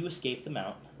 how do you escape the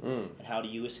mount? And how do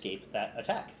you escape that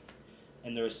attack?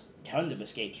 And there's tons of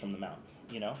escapes from the mount.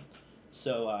 you know.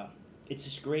 So it's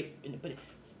just great. But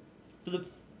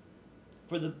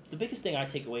for the biggest thing I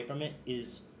take away from it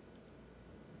is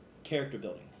character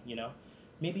building. You know,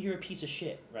 maybe you're a piece of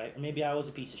shit, right? Or maybe I was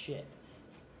a piece of shit,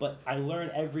 but I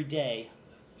learn every day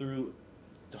through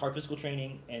the hard physical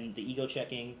training and the ego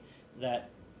checking that,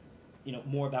 you know,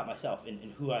 more about myself and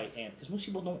who I am. Because most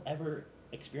people don't ever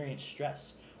experience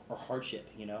stress or hardship,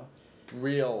 you know?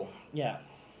 Real Yeah.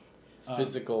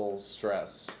 physical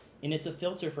stress. And it's a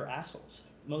filter for assholes.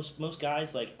 Most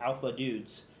guys, like alpha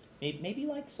dudes, maybe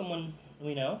like someone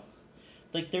we know,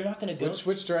 like they're not going to go...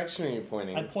 Which direction are you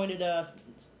pointing? I pointed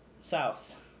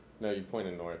south. No, you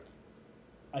pointed north.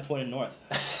 I pointed north.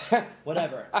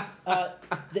 Whatever.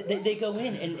 They go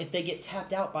in, and if they get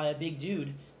tapped out by a big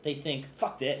dude, they think,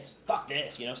 fuck this,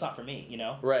 you know, it's not for me, you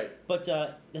know? Right. But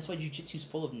that's why jiu-jitsu's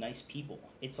full of nice people.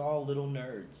 It's all little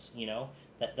nerds, you know?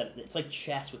 That it's like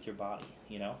chess with your body,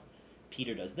 you know?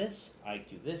 Peter does this, I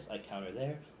do this, I counter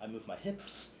there, I move my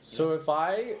hips. So if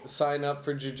I sign up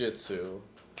for jiu-jitsu,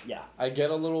 yeah, I get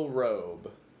a little robe,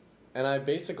 and I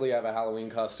basically have a Halloween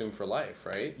costume for life,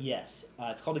 right? yes,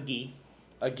 it's called a gi.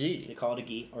 A They gi. call it a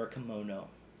gi or a kimono.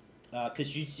 Because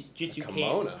jiu-jitsu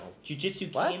Kimono? Jiu-jitsu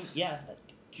What? came... Yeah,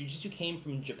 jiu-jitsu came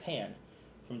from Japan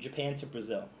to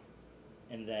Brazil,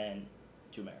 and then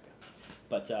to America.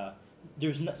 But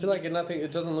there's no... I feel like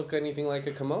it doesn't look anything like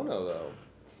a kimono, though.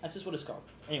 That's just what it's called.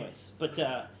 Anyways, but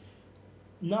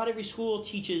not every school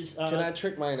teaches... Can I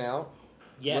trick mine out?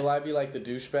 Yeah. Will I be like the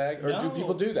douchebag? Or do No.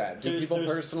 people do that? Do people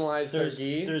personalize their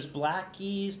gi? There's black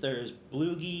gis, there's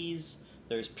blue gis,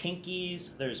 there's pink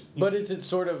gis, there's... But is it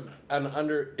sort of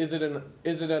is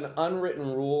it an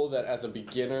unwritten rule that as a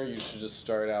beginner you should just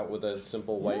start out with a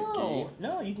simple white gi?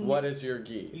 No, you can... What is your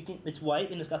gi? It's white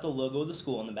and it's got the logo of the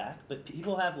school on the back, but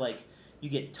people have like... You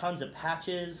get tons of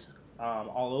patches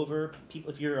all over.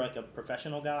 People, if you're like a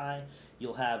professional guy,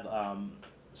 you'll have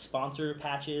sponsor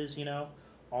patches, you know,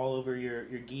 all over your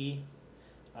gi.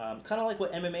 Kind of like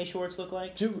what MMA shorts look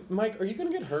like. Mike, are you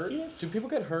gonna get hurt? See this? Do people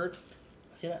get hurt?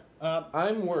 See that?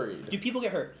 I'm worried. Do people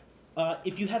get hurt?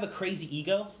 If you have a crazy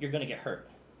ego, you're gonna get hurt.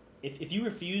 If you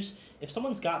refuse, if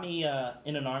someone's got me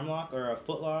in an arm lock or a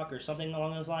foot lock or something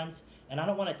along those lines, and I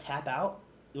don't want to tap out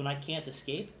when I can't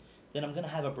escape, then I'm gonna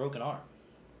have a broken arm.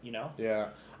 You know? Yeah.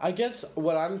 I guess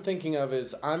what I'm thinking of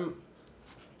is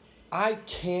I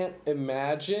can't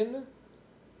imagine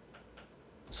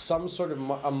some sort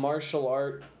of a martial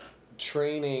art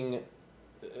training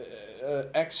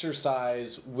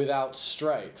exercise without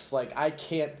strikes. Like, I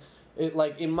can't...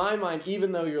 in my mind,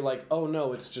 even though you're like, oh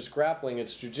no, it's just grappling,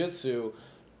 it's jiu-jitsu,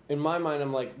 in my mind,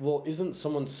 I'm like, well, isn't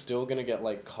someone still going to get,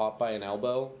 like, caught by an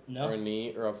elbow? No. Or a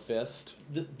knee? Or a fist?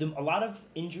 A lot of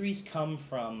injuries come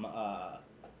from,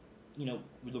 you know,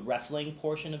 the wrestling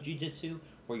portion of jiu-jitsu,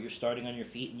 where you're starting on your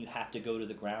feet and you have to go to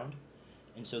the ground.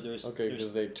 And so there's... Okay,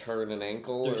 because they turn an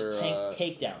ankle there's or...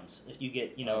 takedowns. If you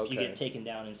get, you know, if you get taken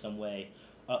down in some way.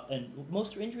 And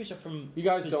most injuries are from You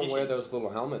guys don't wear positions. those little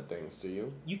helmet things, do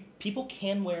you? People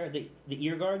can wear the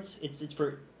ear guards. It's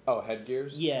for... Oh,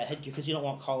 headgears? Yeah, headgear, because you don't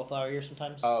want cauliflower ear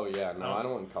sometimes. Oh, yeah. No, I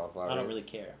don't want cauliflower. I don't really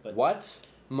care. But What?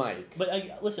 Mike.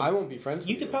 But listen... I won't be friends with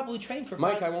you. You could probably train for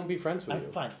Mike, I won't be friends with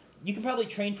you. Fine. You can probably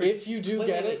train for... If you do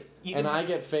get it, you and can- I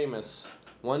get famous,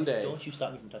 one day, Don't you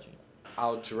stop me from touching it.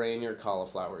 I'll drain your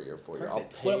cauliflower ear for you.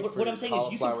 Perfect. I'll pay for what your I'm saying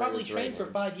is you can cauliflower probably ear train for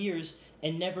drainage. 5 years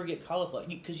and never get cauliflower.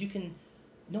 Because you can...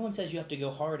 No one says you have to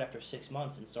go hard after 6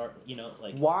 months and start, you know,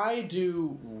 like... Why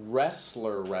do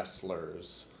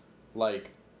wrestlers,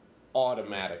 like,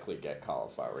 automatically get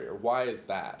cauliflower ear? Why is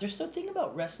that? There's something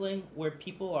about wrestling where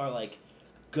people are, like,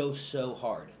 go so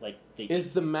hard. Like, they...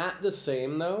 Is the mat the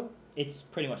same, though? It's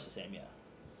pretty much the same, yeah.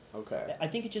 Okay. I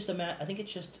think it's just I think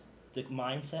it's just the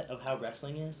mindset of how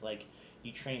wrestling is. Like,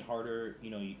 you train harder, you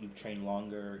know, you train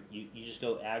longer, you just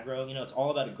go aggro. You know, it's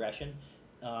all about aggression.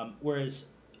 Whereas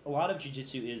a lot of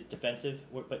jiu-jitsu is defensive,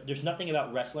 but there's nothing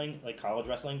about wrestling, like college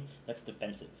wrestling, that's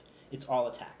defensive. It's all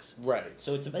attacks. Right.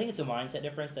 So I think it's a mindset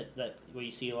difference that where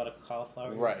you see a lot of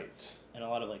cauliflower. Right. And a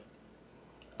lot of, like,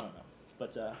 I don't know.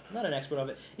 But I'm not an expert of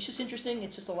it. It's just interesting.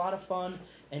 It's just a lot of fun.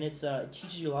 And it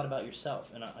teaches you a lot about yourself.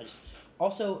 And I just...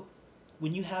 Also,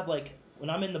 when you have, like... When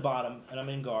I'm in the bottom and I'm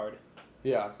in guard...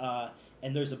 Yeah.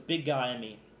 And there's a big guy on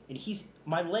me. And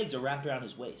my legs are wrapped around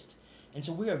his waist. And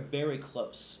so we are very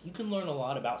close. You can learn a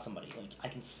lot about somebody. Like, I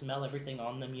can smell everything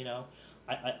on them, you know?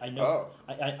 I know... Oh.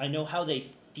 I know how they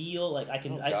feel. Like, I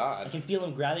can... I can feel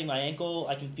them grabbing my ankle.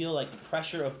 I can feel, like, the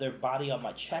pressure of their body on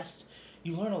my chest.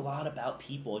 You learn a lot about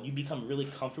people, and you become really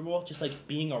comfortable just, like,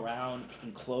 being around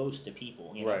and close to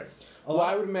people, you know? Right. Well,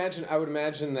 I would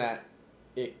imagine that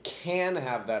it can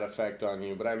have that effect on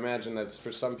you, but I imagine that's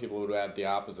for some people it would have the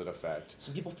opposite effect.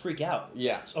 Some people freak out.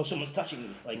 Yeah. Oh, someone's touching me.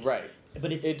 Like, Right.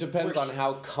 But it depends on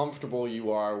how comfortable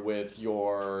you are with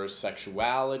your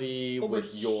sexuality, Well, we're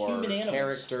with your human animals.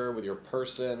 character, with your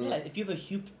person. Yeah, if you have a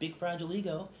huge, big, fragile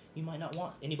ego, you might not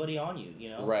want anybody on you, you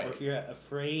know? Right. Or if you're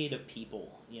afraid of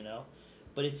people, you know?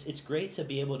 But it's great to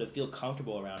be able to feel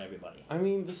comfortable around everybody. I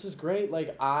mean, this is great.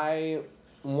 Like, I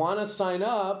want to sign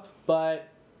up, but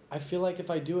I feel like if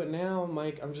I do it now,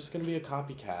 Mike, I'm just going to be a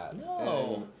copycat.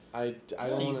 No. And I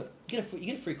don't want to... You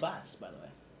get a free class, by the way.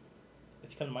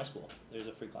 If you come to my school, there's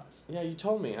a free class. Yeah, you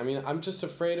told me. I mean, I'm just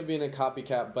afraid of being a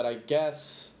copycat, but I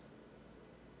guess...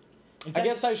 I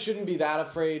guess I shouldn't be that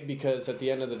afraid because at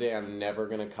the end of the day, I'm never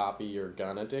going to copy your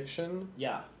gun addiction.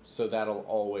 Yeah. So that'll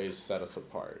always set us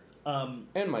apart. And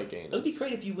my gain. It would be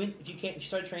great if you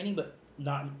started training, but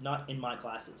not in my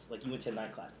classes. Like, you went to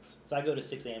night classes. So I go to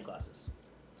 6 a.m. classes.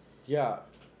 Yeah,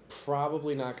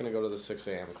 probably not going to go to the 6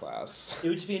 a.m. class. It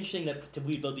would just be interesting that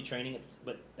we'd both be training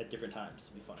at different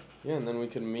times. It'd be funny. Yeah, and then we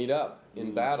can meet up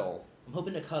in battle. I'm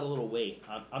hoping to cut a little weight.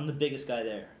 I'm the biggest guy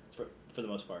there for the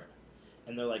most part.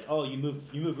 And they're like, "Oh, you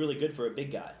move really good for a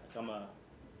big guy." Like, I'm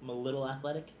a little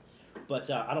athletic, but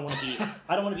I don't want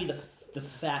to be the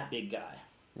fat big guy.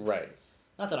 Right.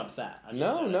 Not that I'm fat.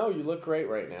 No, you look great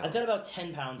right now. I've got about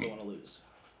 10 pounds I want to lose.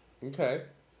 Okay.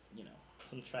 You know,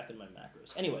 I'm tracking my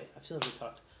macros. Anyway, I feel like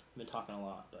I've been talking a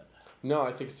lot, but. No,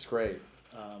 I think it's great.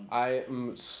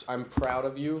 I'm proud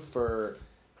of you for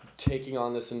taking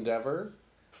on this endeavor,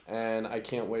 and I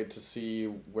can't wait to see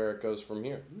where it goes from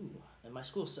here. Ooh, and my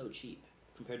school's so cheap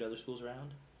compared to other schools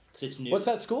around, because it's new. What's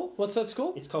that school?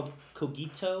 It's called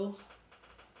Cogito.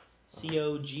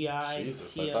 Cogito.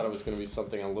 Jesus, I thought it was going to be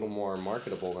something a little more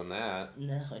marketable than that.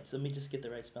 No, let me just get the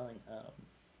right spelling.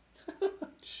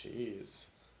 Jeez.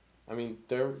 I mean,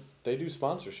 they do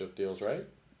sponsorship deals, right?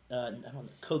 I don't know.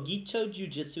 Cogito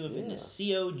Jiu-Jitsu and Fitness.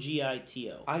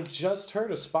 Cogito. I just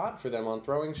heard a spot for them on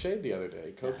Throwing Shade the other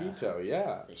day. Cogito,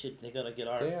 yeah. They gotta get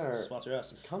sponsor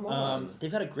us. Come on.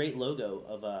 They've got a great logo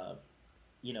of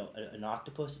an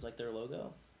octopus is like their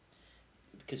logo.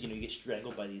 Because you get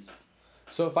strangled by these.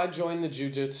 So if I joined the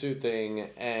jiu-jitsu thing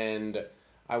and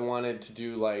I wanted to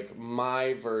do like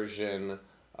my version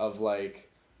of like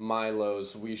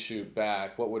Milo's We Shoot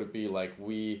Back, what would it be? Like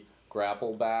we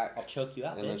grapple back? I'll choke you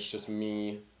out, and bitch. it's just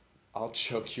me. I'll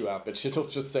choke you out, bitch. It'll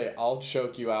just say, I'll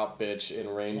choke you out, bitch, in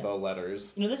rainbow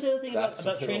letters. That's the other thing about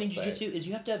training say. jiu-jitsu is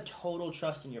you have to have total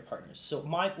trust in your partners. So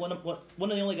one of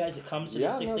the only guys that comes to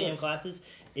the 6 a.m. classes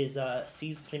is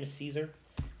Caesar. His name is Caesar.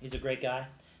 He's a great guy.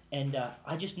 And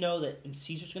I just know that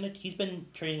Caesar's he's been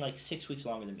training like 6 weeks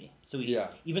longer than me. So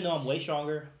even though I'm way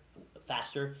stronger,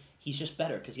 faster, he's just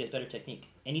better because he has better technique.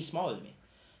 And he's smaller than me.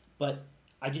 But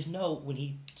I just know when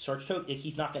he starts choking,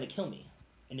 he's not going to kill me.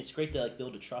 And it's great to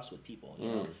build a trust with people, you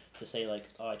know, to say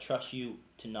oh, I trust you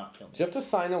to not kill me. Do you have to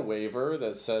sign a waiver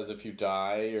that says if you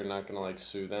die, you're not going to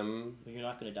sue them? You're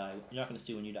not going to die. You're not going to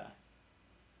sue when you die.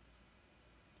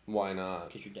 Why not?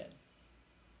 Because you're dead.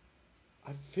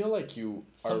 I feel like you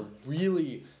are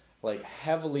really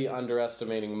heavily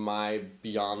underestimating my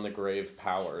beyond the grave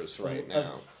powers right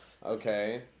now.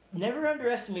 Okay? Never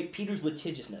underestimate Peter's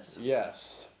litigiousness.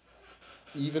 Yes.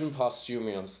 Even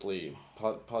posthumously.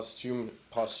 Posthumously.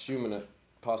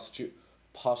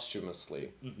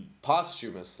 Mm-hmm.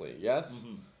 Posthumously, yes?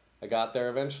 Mm-hmm. I got there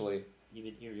eventually.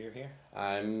 You're here?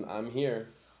 I'm here.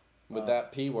 With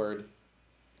that P word.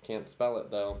 Can't spell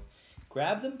it though.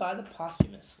 Grab them by the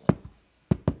posthumously.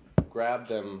 Grab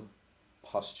them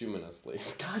posthumously.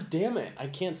 God damn it! I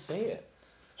can't say it.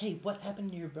 Hey, what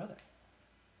happened to your brother?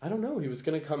 I don't know. He was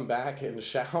gonna come back and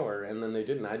shower, and then they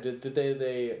didn't. Did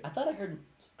they? I thought I heard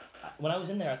when I was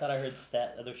in there. I thought I heard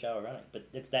that other shower running,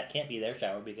 but that can't be their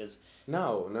shower because.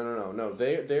 No.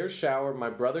 Their shower. My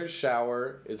brother's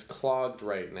shower is clogged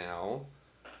right now.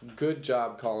 Good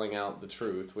job calling out the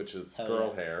truth, which is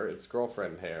hair. It's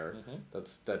girlfriend hair. Mm-hmm.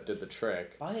 That did the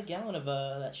trick. Buy a gallon of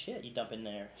that shit you dump in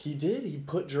there. He did. He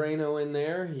put Drano in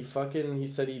there. He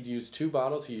said he'd used 2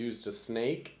 bottles. He used a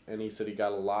snake, and he said he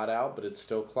got a lot out, but it's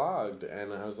still clogged.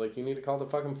 And I was like, you need to call the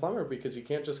fucking plumber because you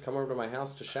can't just come over to my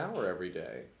house to shower every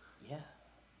day. Yeah.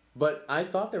 But I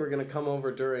thought they were going to come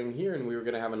over during here, and we were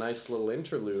going to have a nice little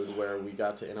interlude where we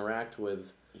got to interact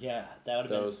with. Yeah, that would have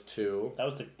been those two. That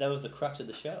was the crux of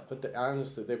the show. But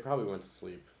honestly, they probably went to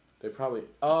sleep. They probably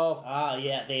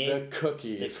the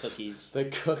cookies. The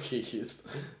cookies.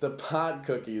 The pot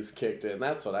cookies kicked in.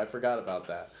 That's what I forgot about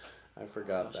that. I wish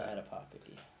I had a pot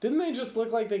cookie. Didn't they just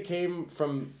look like they came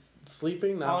from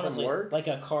sleeping, not Honestly, from work. like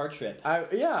a car trip.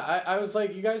 I was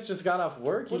like, you guys just got off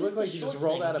work. You What look is the like you just shorts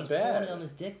rolled thing? out of He's bed. pulling it on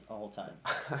his dick all the time.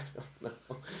 I don't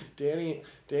know.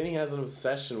 Danny has an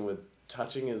obsession with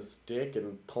touching his dick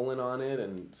and pulling on it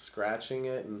and scratching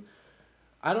it, and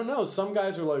I don't know. Some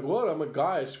guys are like, "What? I'm a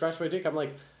guy. I scratch my dick." I'm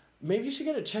like, maybe you should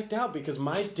get it checked out because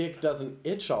my dick doesn't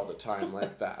itch all the time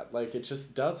like that. Like it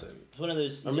just doesn't. It's one of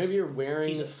those. Or maybe you're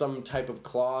wearing some type of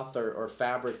cloth or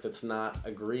fabric that's not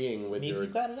agreeing with maybe your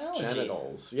you've got an allergy.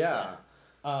 genitals. Yeah.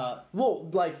 Yeah. Well,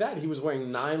 like that, he was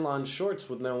wearing nylon shorts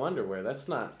with no underwear. That's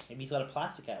not. Maybe he's got a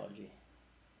plastic allergy.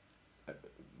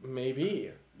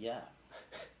 Maybe. Yeah.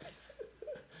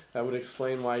 That would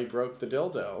explain why he broke the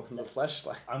dildo in the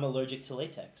fleshlight. I'm allergic to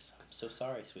latex. I'm so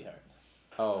sorry, sweetheart.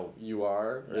 Oh, you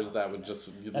are? Or No. is that with just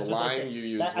the That's what they line say. you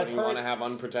use That- when I've you heard- want to have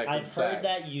unprotected I've sex? heard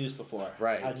that used before.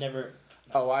 Right. I've never.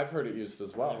 Oh, I've heard it used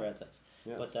as well. Never had sex.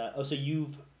 Yes. But so you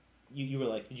were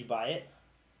like, did you buy it?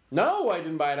 No, I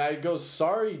didn't buy it. I go,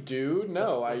 sorry, dude.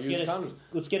 No, Let's I use get a- condoms.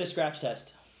 Let's get a scratch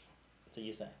test. That's what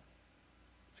you say.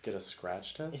 Let's get a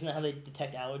scratch test? Isn't that how they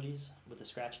detect allergies with the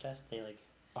scratch test? They like.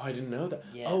 Oh, I didn't know that.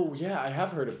 Yeah. Oh, yeah, I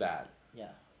have heard of that. Yeah.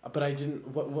 But I didn't.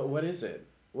 What is it?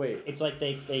 Wait. It's like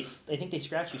they think they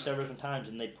scratch you several different times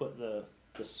and they put the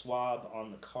swab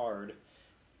on the card.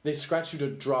 They scratch you to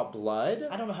draw blood?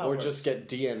 I don't know how Or it just works. get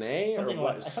DNA? Something or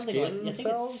what? like Skin I think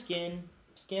cells? it's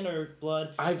skin or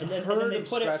blood. I've and then heard they of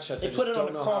put scratch tests. They I put just it on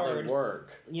don't a know how card, they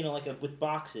work. you know, with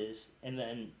boxes, and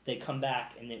then they come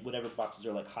back and whatever boxes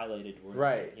are like highlighted. Or,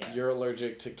 Right. Yeah. You're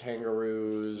allergic to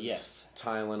kangaroos. Yes.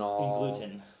 Tylenol. And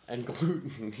gluten. And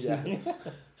gluten, yes.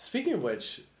 Speaking of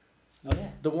which, Oh yeah.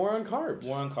 the war on carbs.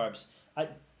 War on carbs.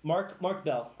 Mark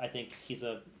Bell, I think he's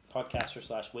a podcaster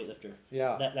 / weightlifter.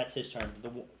 Yeah. That's his term.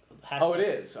 Oh, it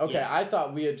is. Okay, Yeah. I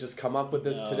thought we had just come up with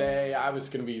this No. today. I was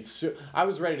gonna be. I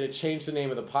was ready to change the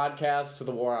name of the podcast to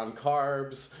the War on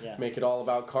Carbs. Yeah. Make it all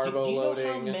about carbo do you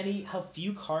loading. know how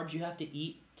few carbs you have to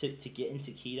eat to get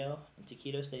into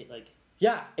keto state? Like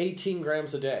Yeah, 18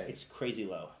 grams a day. it's crazy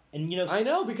low. And you know, I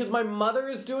know because my mother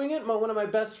is doing it. One of my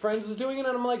best friends is doing it,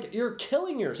 and I'm like, you're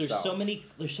killing yourself.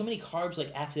 there's so many carbs,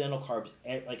 like accidental carbs.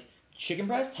 Like chicken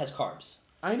breast has carbs.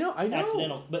 I know.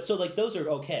 Accidental, but so like those are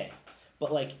okay,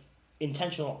 but like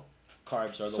intentional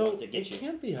carbs are the ones that get you. It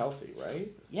can't be healthy, right?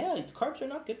 Yeah, carbs are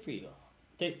not good for you.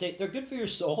 They're good for your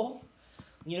soul.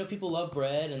 You know, people love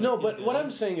bread and No, they feel but what good. I'm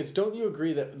saying is, don't you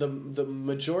agree that the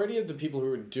majority of the people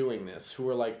who are doing this, who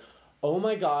are like, oh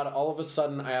my god, all of a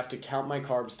sudden I have to count my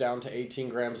carbs down to 18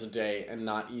 grams a day and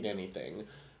not eat anything,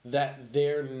 that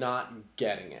they're not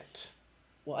getting it.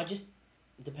 Well, it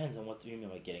depends on what you mean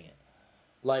by getting it.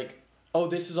 Like, oh,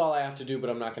 this is all I have to do, but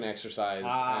I'm not going to exercise.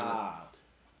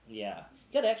 Yeah.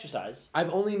 You gotta exercise.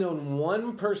 I've only known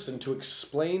one person to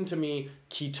explain to me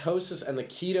ketosis and the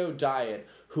keto diet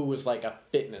who was like a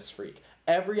fitness freak.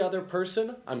 Every other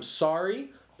person, I'm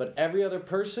sorry, but every other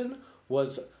person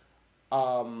was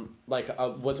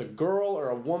was a girl or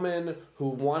a woman who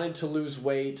wanted to lose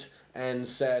weight and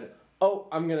said, "Oh,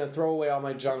 I'm gonna throw away all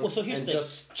my junk and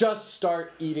just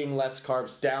start eating less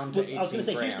carbs down to 18 grams." I was gonna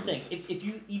say, here's the thing: if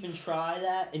you even try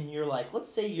that, and you're like, let's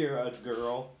say you're a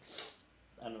girl.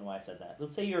 I don't know why I said that.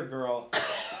 Let's say you're a girl,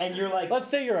 and you're like, let's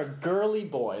say you're a girly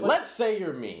boy. Let's say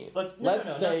you're me. Let's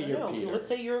say you're Peter. Let's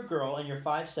say you're a girl and you're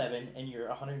 5'7" and you're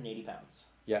 180 pounds.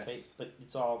 Yes. Okay? But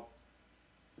it's all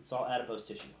adipose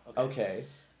tissue. Okay.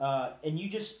 And you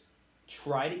just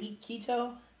try to eat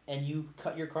keto and you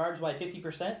cut your carbs by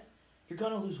 50%, you're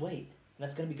gonna lose weight, and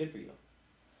that's gonna be good for you.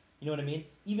 You know what I mean?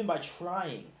 Even by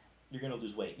trying, you're gonna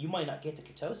lose weight. You might not get to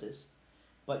ketosis,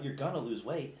 but you're gonna lose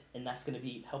weight, and that's gonna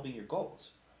be helping your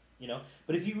goals. You know?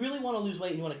 But if you really want to lose weight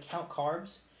and you want to count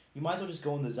carbs, you might as well just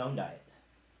go in the zone diet,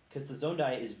 because the zone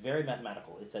diet is very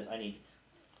mathematical. It says I need.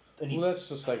 Well, that's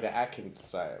just like the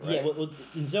Atkins diet, right? Yeah. Well,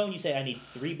 in zone you say I need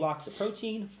 3 blocks of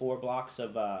protein, 4 blocks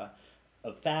of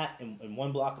fat, and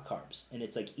 1 block of carbs, and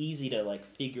it's like easy to like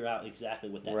figure out exactly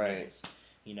what that means.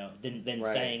 You know, than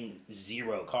saying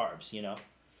 0 carbs. You know.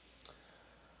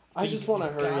 I just want to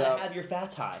hurry up. You gotta have your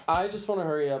fats high. I just want to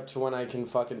hurry up to when I can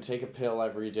fucking take a pill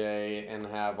every day and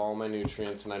have all my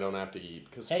nutrients and I don't have to eat.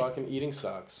 Because fucking eating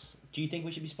sucks. Do you think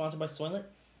we should be sponsored by Soylent?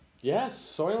 Yes,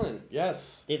 Soylent,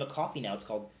 yes. They have a coffee now. It's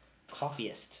called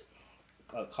Coffeeist.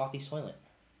 Coffee Soylent.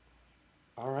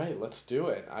 All right, let's do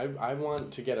it. I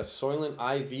want to get a Soylent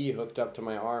IV hooked up to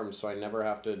my arm so I never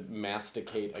have to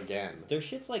masticate again. Their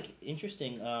shit's like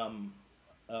interesting.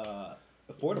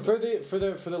 Affordable. For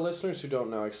the listeners who don't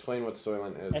know, explain what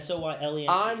Soylent is. Soylent.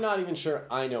 I'm not even sure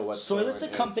I know what Soylent is. Soylent's a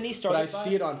company started but I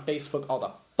see it on Facebook all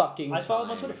the fucking time. I follow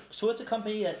him on Twitter. So it's a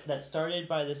company that started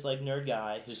by this like nerd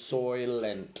guy who's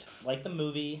Soylent. like the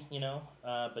movie, you know,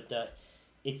 but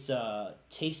It's a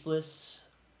tasteless,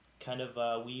 kind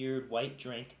of weird white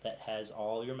drink that has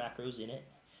all your macros in it,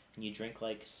 and you drink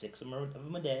like 6 of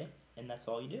them a day, and that's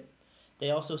all you do.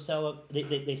 They also sell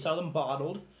they sell them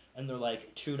bottled, and they're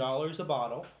like $2 a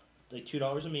bottle, like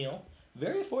 $2 a meal,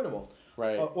 very affordable.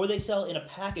 Right. Or they sell in a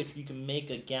package where you can make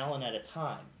a gallon at a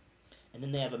time. And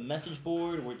then they have a message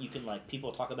board where you can, like,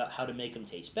 people talk about how to make them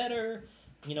taste better,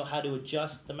 you know, how to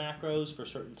adjust the macros for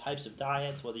certain types of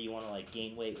diets, whether you want to, like,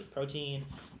 gain weight with protein,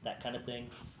 that kind of thing.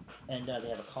 And they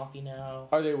have a coffee now.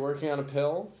 Are they working on a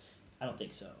pill? I don't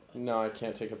think so. No, I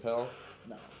can't take a pill.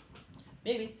 No.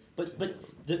 Maybe. But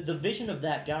the vision of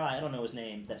that guy, I don't know his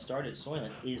name, that started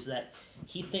Soylent, is that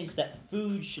he thinks that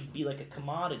food should be like a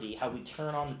commodity, how we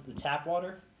turn on the tap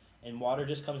water and water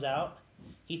just comes out.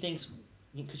 He thinks,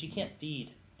 because you can't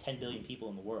feed 10 billion people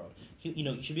in the world, you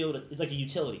should be able to, like a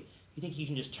utility. You think you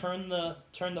can just turn the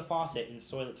faucet and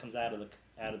Soylent comes out of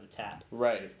the tap.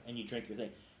 Right. And you drink your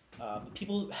thing. But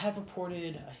people have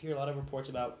reported, I hear a lot of reports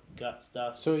about gut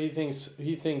stuff. So he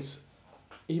basically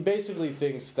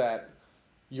thinks that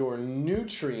your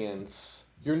nutrition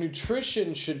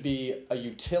should be a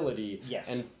utility,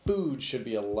 Yes. and food should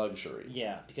be a luxury.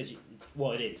 Yeah, because it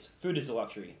is. Food is a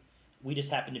luxury. We just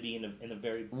happen to be in a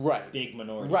very big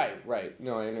minority. Right.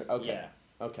 No, I know. Okay. Yeah.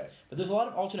 Okay. But there's a lot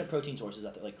of alternate protein sources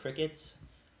out there, like crickets,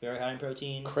 very high in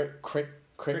protein.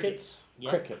 Crickets? Yeah.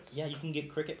 Crickets. Yeah, you can get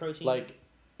cricket protein. Like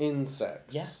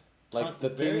insects. Yeah. Like the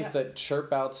things that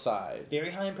chirp outside.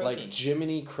 Very high in protein. Like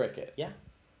Jiminy Cricket. Yeah.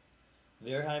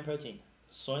 Very high in protein.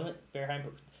 Soylent, very high in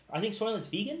protein. I think Soylent's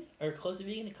vegan, or close to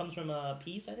vegan. It comes from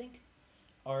peas, I think.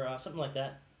 Or something like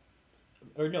that.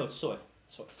 Or no, it's soy.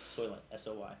 Soylent,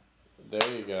 S-O-Y.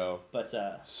 There you go. But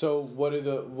so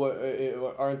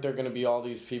aren't there going to be all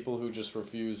these people who just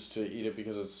refuse to eat it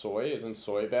because it's soy? Isn't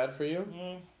soy bad for you?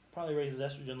 Probably raises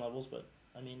estrogen levels, but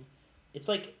I mean, it's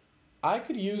like I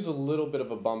could use a little bit of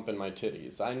a bump in my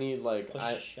titties. I need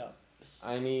push-ups.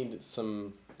 I need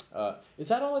some. Is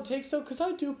that all it takes though? Because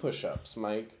I do push-ups,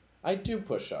 Mike. I do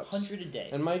push-ups. 100 a day.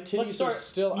 And my titties are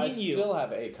still. I still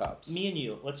have A cups. Me and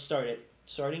you. Let's start it.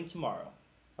 Starting tomorrow.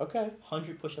 Okay.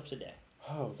 100 push-ups a day.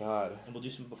 Oh God. And we'll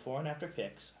do some before and after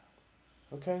pics.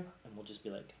 Okay. And we'll just be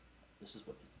like, this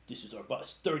is our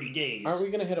bus. 30 days. Are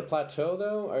we gonna hit a plateau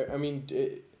though? I mean,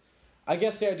 I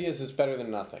guess the idea is it's better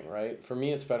than nothing, right? For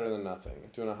me, it's better than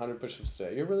nothing. Doing 100 push-ups a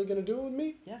day. You're really gonna do it with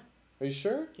me? Yeah. Are you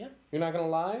sure? Yeah. You're not gonna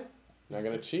lie? You're not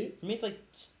gonna cheat? For me, it's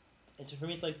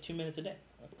like 2 minutes a day.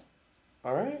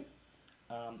 All right.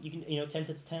 You can 10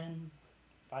 sets 10,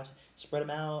 5. Spread them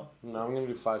out. No, I'm gonna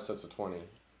do 5 sets of 20.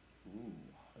 Ooh,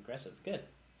 aggressive. Good.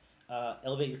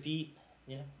 Elevate your feet.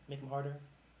 Make them harder.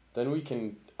 Then we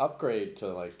can upgrade to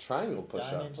like triangle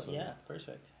push-ups. Yeah,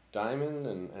 perfect. Diamond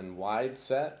and wide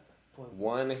set. Boy.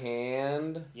 One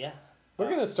hand. Yeah. We're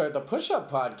gonna start the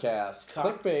push-up podcast.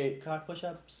 Clickbait. Cock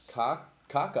push-ups.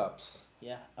 Cock ups.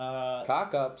 Yeah.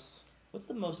 Cock ups. What's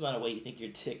the most amount of weight you think your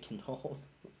dick can hold?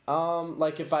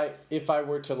 Like if I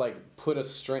were to like put a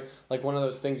string, like one of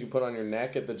those things you put on your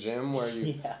neck at the gym where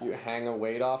you you hang a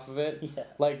weight off of it,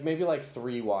 like maybe like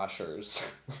 3 washers,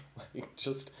 like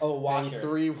just hang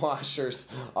 3 washers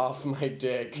off my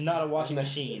dick. Not a washing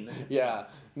machine. Yeah,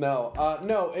 no,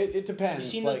 it depends. Have you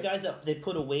seen those guys that they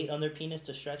put a weight on their penis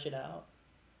to stretch it out?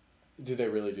 Do they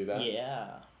really do that? Yeah.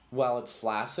 While it's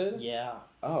flaccid? Yeah.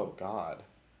 Oh God,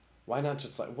 why not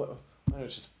just like what? Why not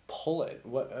just pull it?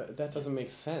 What that doesn't make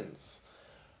sense.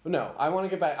 No, I want to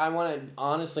get back. I want to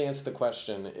honestly answer the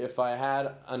question. If I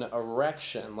had an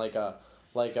erection, like a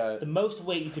the most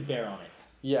weight you could bear on it.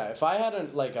 Yeah, if I had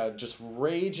a just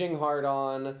raging hard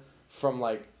on from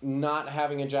like not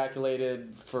having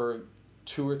ejaculated for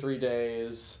 2 or 3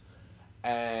 days,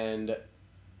 and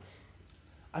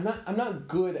I'm not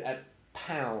good at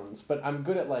pounds, but I'm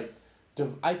good at like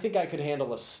I think I could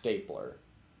handle a stapler.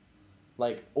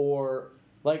 Or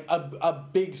a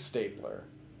big stapler.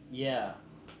 Yeah.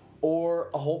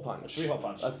 Or a hole punch. A 3-hole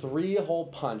punch. A 3-hole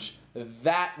punch.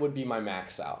 That would be my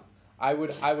max out. I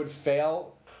would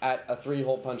fail at a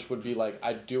 3-hole punch would be like,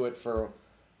 I'd do it for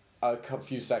a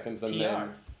few seconds and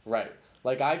then... Right.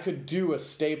 Like I could do a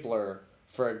stapler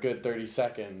for a good 30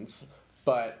 seconds,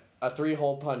 but a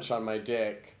 3-hole punch on my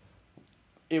dick,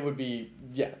 it would be...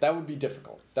 Yeah, that would be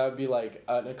difficult. That would be like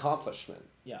an accomplishment.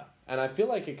 Yeah. And I feel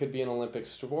like it could be an Olympic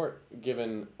sport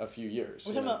given a few years.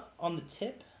 We're talking about on the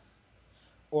tip,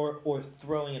 or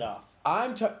throwing it off.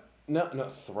 No,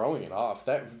 throwing it off.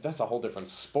 That's a whole different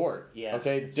sport. Yeah.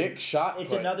 Okay, shot put.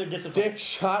 It's another discipline. Dick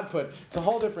shot put. It's a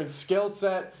whole different skill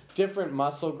set, different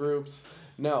muscle groups.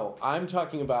 No, I'm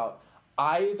talking about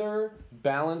either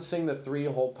balancing the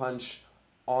 3-hole punch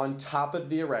on top of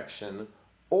the erection,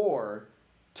 or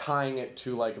tying it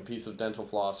to like a piece of dental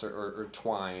floss or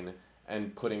twine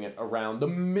and putting it around the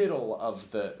middle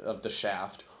of the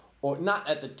shaft, or not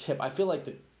at the tip. I feel like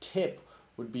the tip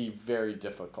would be very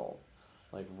difficult,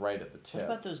 like right at the tip. What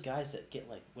about those guys that get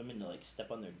like women to like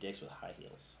step on their dicks with high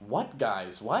heels? What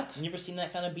guys? What? You ever seen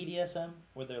that kind of BDSM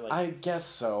where they're like? I guess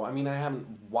so. I mean, I haven't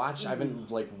watched. I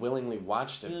haven't like willingly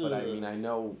watched it, but I mean, I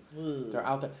know they're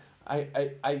out there.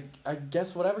 I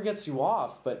guess whatever gets you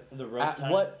off, but The road at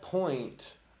time? what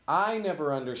point? I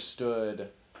never understood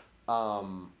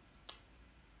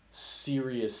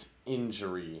serious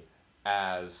injury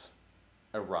as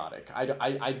erotic.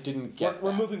 I didn't get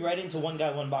We're that. moving right into one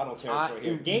guy, one bottle territory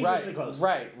here. Dangerously close.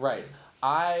 Right.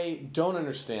 I don't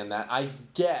understand that.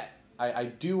 I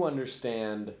do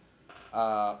understand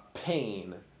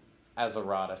pain as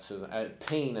eroticism,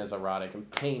 pain as erotic, and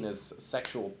pain as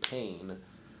sexual pain.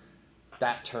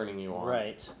 That turning you on.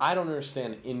 Right. I don't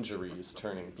understand injuries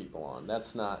turning people on.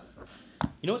 That's not.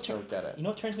 You know just what? don't get it. You know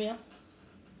what turns me on?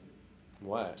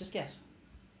 What? Just guess.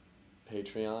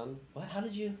 Patreon? What? How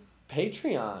did you?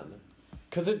 Patreon.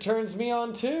 Because it turns me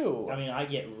on too. I mean, I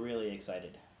get really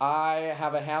excited. I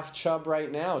have a half chub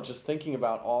right now just thinking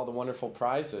about all the wonderful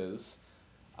prizes.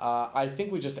 I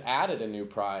think we just added a new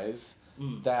prize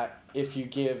that if you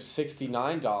give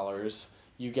 $69,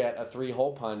 you get a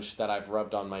 3-hole punch that I've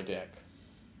rubbed on my dick.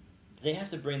 They have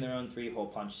to bring their own 3-hole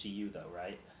punch to you, though,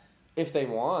 right? If they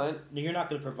want. No, you're not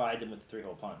going to provide them with the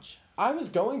 3-hole punch. I was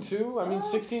going to. I mean,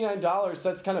 $69,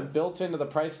 that's kind of built into the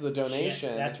price of the donation.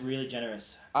 Shit, that's really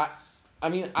generous. I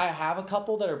mean, I have a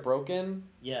couple that are broken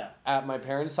Yeah. at my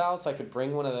parents' house. I could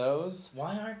bring one of those.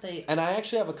 Why aren't they... And I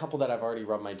actually have a couple that I've already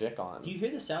rubbed my dick on. Do you hear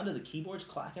the sound of the keyboards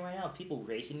clacking right now? People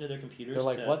racing to their computers. They're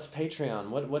like, what's Patreon?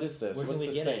 What is this? Where What's can we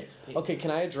this get thing? it? Okay, can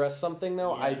I address something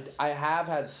though? Yes. I have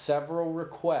had several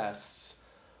requests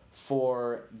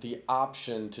for the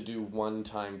option to do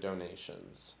one-time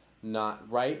donations. Not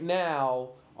right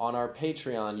now on our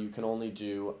Patreon, you can only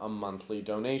do a monthly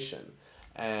donation.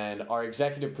 And our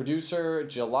executive producer,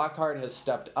 Jill Lockhart, has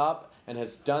stepped up and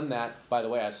has done that. By the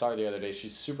way, I saw her the other day.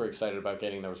 She's super excited about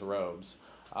getting those robes.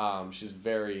 She's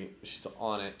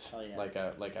on it. Oh, yeah. like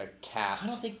a cat. I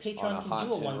don't think on Patreon a can hot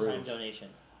do a tin one-time roof. donation.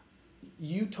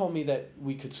 You told me that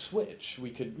we could switch. We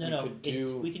could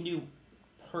We can do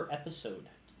per episode.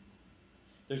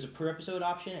 There's a per episode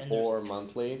option and there's or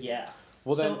monthly. yeah.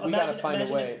 Well, then So we gotta find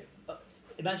a way.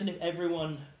 Imagine if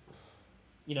everyone,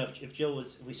 if Jill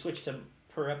if we switched to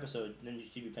per episode, then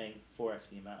you'd be paying 4x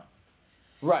the amount.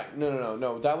 Right.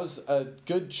 No. That was a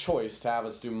good choice to have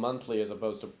us do monthly as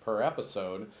opposed to per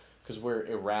episode, because we're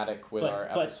erratic with our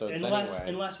episodes anyway.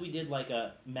 Unless we did like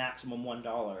a maximum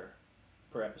 $1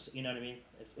 per episode, you know what I mean?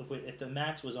 If the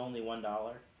max was only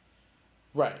 $1.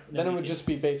 Right. Then it we would could- just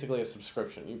be basically a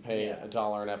subscription. You pay Yeah.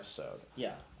 $1 an episode.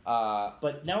 Yeah. Uh,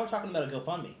 But now we're talking about a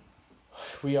GoFundMe.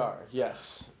 we are,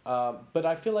 yes. But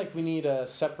I feel like we need a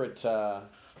separate. I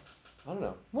don't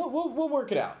know. We'll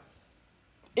work it out.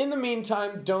 In the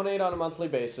meantime, donate on a monthly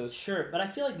basis. Sure, but I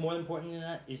feel like more important than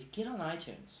that is get on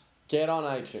iTunes. Get on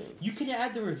iTunes. You can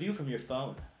add the review from your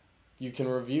phone. You can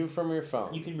review from your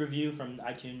phone. You can review from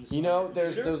iTunes. You know, on your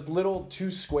there's computer. those little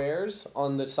 2 squares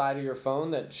on the side of your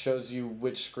phone that shows you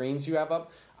which screens you have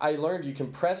up. I learned you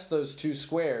can press those 2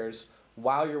 squares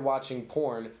while you're watching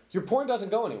porn. Your porn doesn't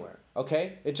go anywhere,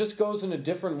 okay? It just goes in a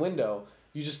different window.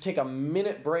 You just take a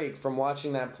minute break from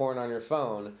watching that porn on your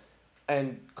phone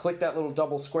and click that little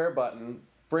double square button,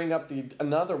 bring up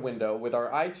another window with our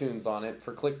iTunes on it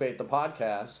for Clickbait the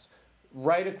Podcast,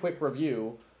 write a quick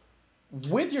review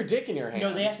with your dick in your hand.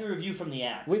 No, they have to review from the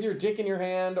app. With your dick in your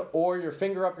hand, or your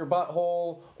finger up your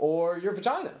butthole, or your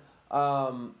vagina.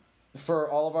 For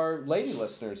all of our lady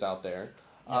listeners out there,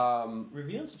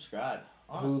 Review and subscribe.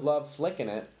 who Honestly. love flicking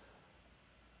it.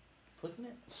 Flicking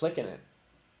it? Flicking it.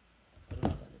 I don't know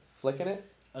what that is. Flicking it?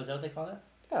 Oh, is that what they call that?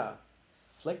 Yeah.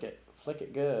 Flick it. Flick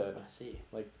it good. I see.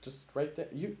 Like, just right there.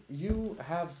 You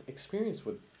have experience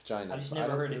with vaginas. I've just I never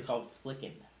don't heard know. it called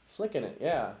flicking. Flicking it,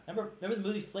 yeah. Remember the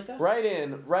movie Flicka? Write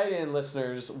in,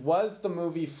 listeners. Was the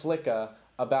movie Flicka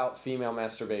about female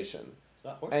masturbation? It's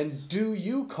about horses. And do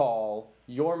you call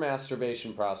your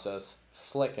masturbation process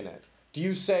flicking it?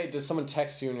 Does someone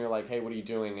text you and you're like, hey, what are you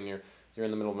doing? And you're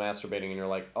in the middle of masturbating and you're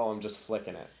like, oh, I'm just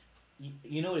flicking it.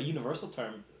 You know what a universal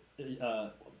term,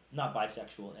 not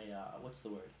bisexual, what's the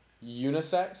word?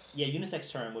 Unisex? Yeah, unisex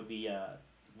term would be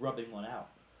rubbing one out.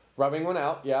 Rubbing one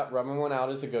out, yeah, rubbing one out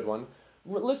is a good one.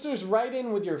 Listeners, write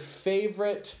in with your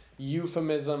favorite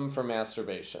euphemism for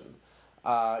masturbation.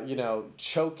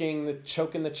 Choking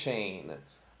the chain,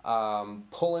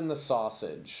 pulling the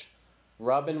sausage,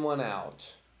 rubbing one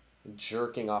out,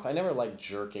 jerking off. I never liked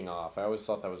jerking off. I always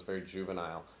thought that was very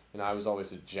juvenile. I was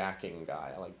always a jacking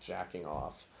guy. I like jacking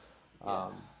off.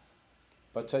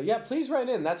 But yeah, please write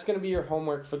in. That's going to be your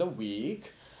homework for the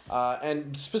week.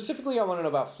 And specifically, I want to know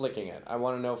about flicking it. I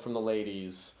want to know from the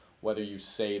ladies whether you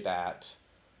say that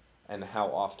and how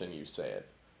often you say it.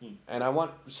 And I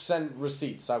want send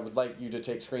receipts. I would like you to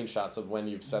take screenshots of when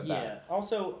you've said that. Yeah.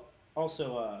 Also,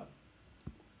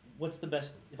 what's the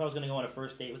best? If I was going to go on a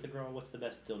first date with a girl, what's the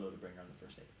best dildo to bring her on the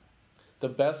first date? The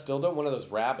best dildo? One of those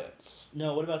rabbits.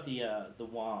 No. What about the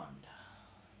wand?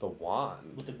 The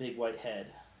wand? With the big white head.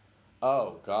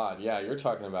 Oh God, yeah, you're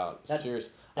talking about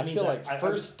serious. I feel like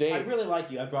first date. I really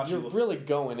like you. I brought you. You're really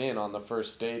going in on the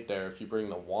first date there if you bring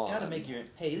the wand. Gotta make your.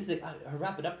 Hey, this is.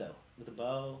 Wrap it up though with a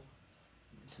bow,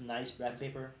 some nice wrapping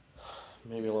paper.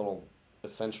 Maybe a little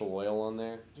essential oil on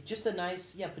there. Just a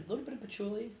nice, put a little bit of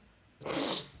patchouli. Oh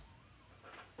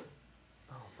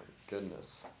my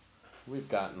goodness, we've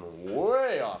gotten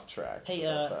way off track. Hey,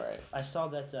 that's all right. I saw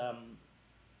that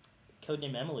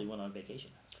Codename Emily went on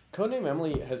vacation. Codename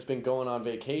Emily has been going on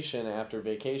vacation after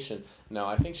vacation. No,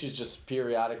 I think she's just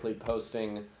periodically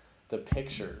posting the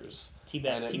pictures.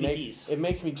 And it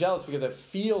makes me jealous because it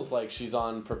feels like she's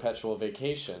on perpetual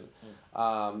vacation.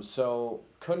 So,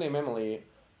 Codename Emily,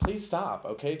 please stop,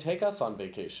 okay? Take us on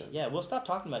vacation. Yeah, we'll stop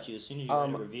talking about you as soon as you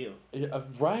write a review.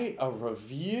 Write a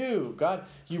review. God,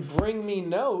 you bring me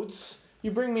notes. You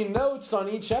bring me notes on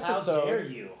each episode. How dare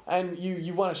you? And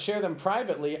you want to share them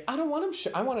privately. I don't want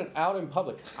them I want it out in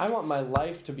public. I want my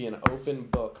life to be an open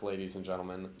book, ladies and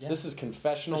gentlemen. Yeah. This is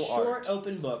confessional art. A short,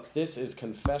 open book. This is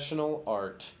confessional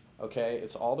art, okay?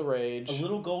 It's all the rage. A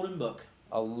little golden book.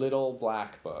 A little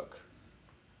black book.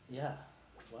 Yeah.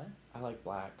 What? I like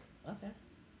black. Okay.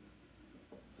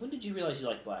 When did you realize you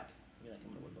like black? You're like,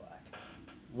 I'm going to wear black.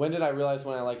 When did I realize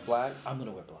when I like black? I'm going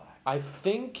to wear black. I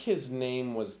think his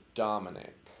name was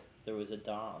Dominic. There was a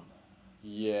Dom.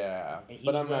 Yeah,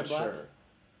 but I'm not sure.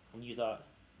 And you thought...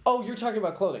 Oh, you're talking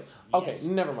about clothing. Yes. Okay,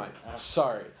 never mind.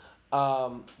 Sorry.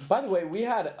 By the way, we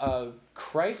had a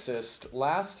crisis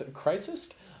last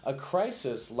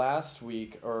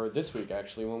week, or this week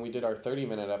actually, when we did our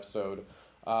 30-minute episode.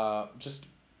 Just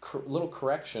little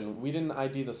correction. We didn't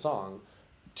ID the song.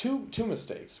 Two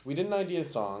mistakes. We didn't ID a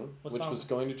song, which was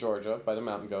Going to Georgia by the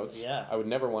Mountain Goats. Yeah. I would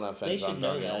never want to offend John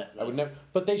Darnielle. That, I would never,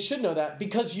 but they should know that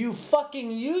because you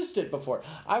fucking used it before.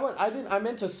 I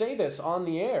meant to say this on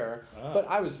the air, but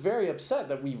I was very upset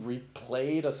that we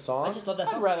replayed a song. I just love that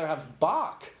song. I'd rather have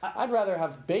Bach. I'd rather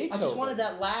have Beethoven. I just wanted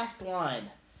that last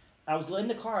line. I was in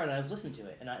the car and I was listening to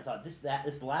it, and I thought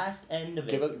this last end of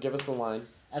it. Give us a line.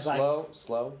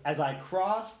 Slow. As I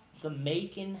crossed the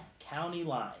Macon County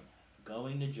line.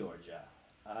 Going to Georgia.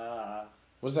 What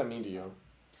does that mean to you?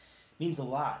 It means a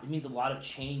lot. It means a lot of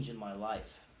change in my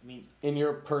life. It means in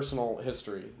your personal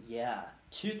history. Yeah.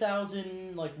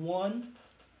 2001,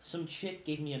 some chick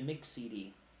gave me a mix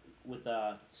CD with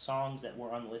songs that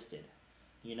were unlisted.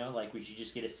 You know, like we should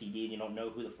just get a CD and you don't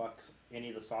know who the fuck any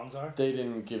of the songs are. They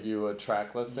didn't give you a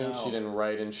track listing? No. She didn't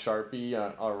write in Sharpie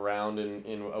around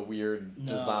in a weird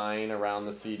design around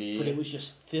the CD? But it was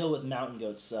just filled with Mountain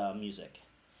Goats music.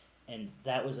 And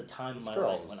that was a time in my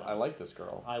life when I like this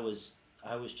girl. I was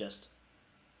just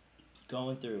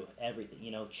going through everything,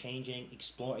 changing,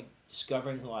 exploring,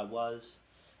 discovering who I was,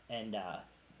 and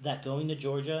that Going to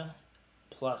Georgia,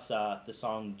 plus the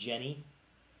song Jenny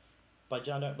by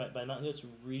by Mountain Goats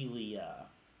really,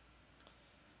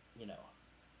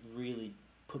 really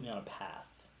put me on a path.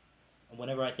 And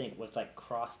whenever I think what's like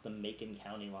cross the Macon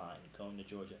County line, going to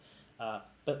Georgia,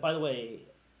 but by the way,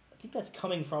 I think that's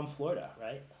coming from Florida,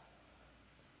 right?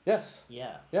 Yes.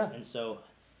 Yeah. Yeah. And so,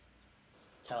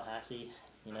 Tallahassee,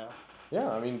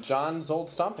 Yeah, I mean, John's old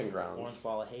stomping grounds. Orange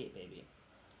Ball of Hate, baby.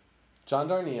 John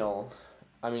Darnielle,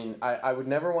 I mean, I would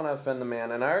never want to offend the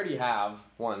man, and I already have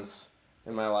once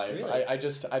in my life. Really?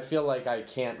 I feel like I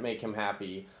can't make him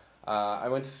happy. I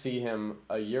went to see him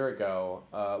a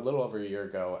little over a year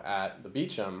ago at the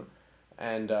Beecham,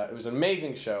 and it was an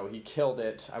amazing show. He killed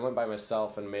it. I went by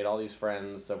myself and made all these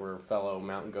friends that were fellow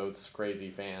Mountain Goats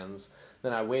crazy fans.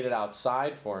 Then I waited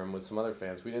outside for him with some other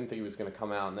fans. We didn't think he was going to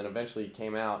come out, and then eventually he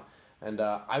came out, and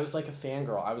I was like a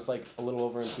fangirl. I was like a little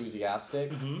over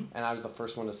enthusiastic, and I was the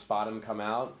first one to spot him come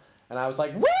out, and I was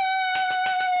like, woo!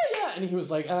 Yeah! And he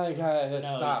was like, oh,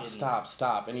 God,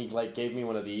 stop. And he like gave me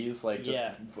one of these, like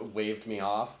just waved me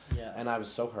off, and I was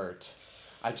so hurt.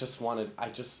 I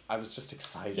was just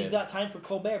excited. He's got time for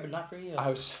Colbert, but not for you. I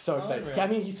was just so excited. Really? Yeah, I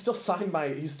mean, he still signed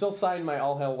my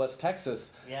All Hail West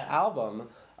Texas album,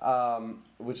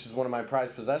 which is one of my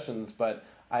prized possessions. But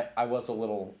I was a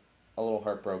little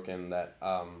heartbroken that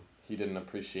he didn't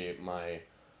appreciate my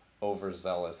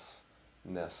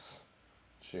overzealousness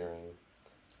cheering.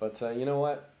 But you know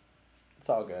what? It's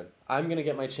all good. I'm going to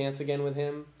get my chance again with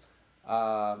him.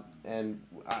 And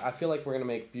I feel like we're going to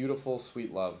make beautiful,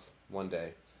 sweet love one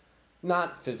day.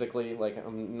 Not physically, like,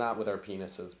 not with our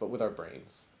penises, but with our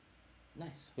brains.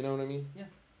 Nice. You know what I mean? Yeah.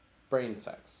 Brain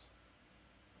sex.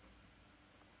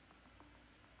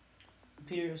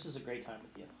 Peter, this is a great time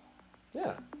with you.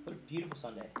 Yeah. What a beautiful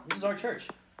Sunday. This is our church.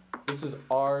 This is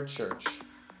our church,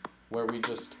 where we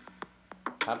just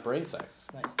have brain sex.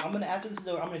 Nice. After this is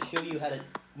over, I'm gonna show you how to.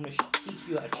 I'm gonna teach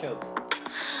you how to choke.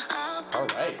 All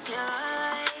right.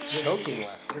 Choking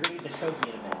lesson. You're gonna get the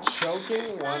choking in a minute. Choking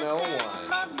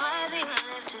 101.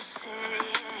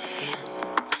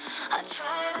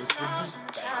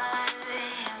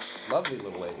 Lovely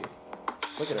little lady.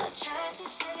 Look at her.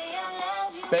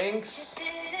 Banks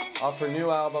off her new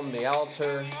album, The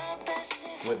Altar,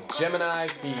 with Gemini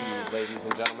Feed, ladies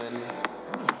and gentlemen.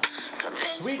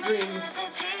 Sweet dreams.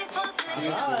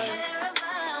 Bye.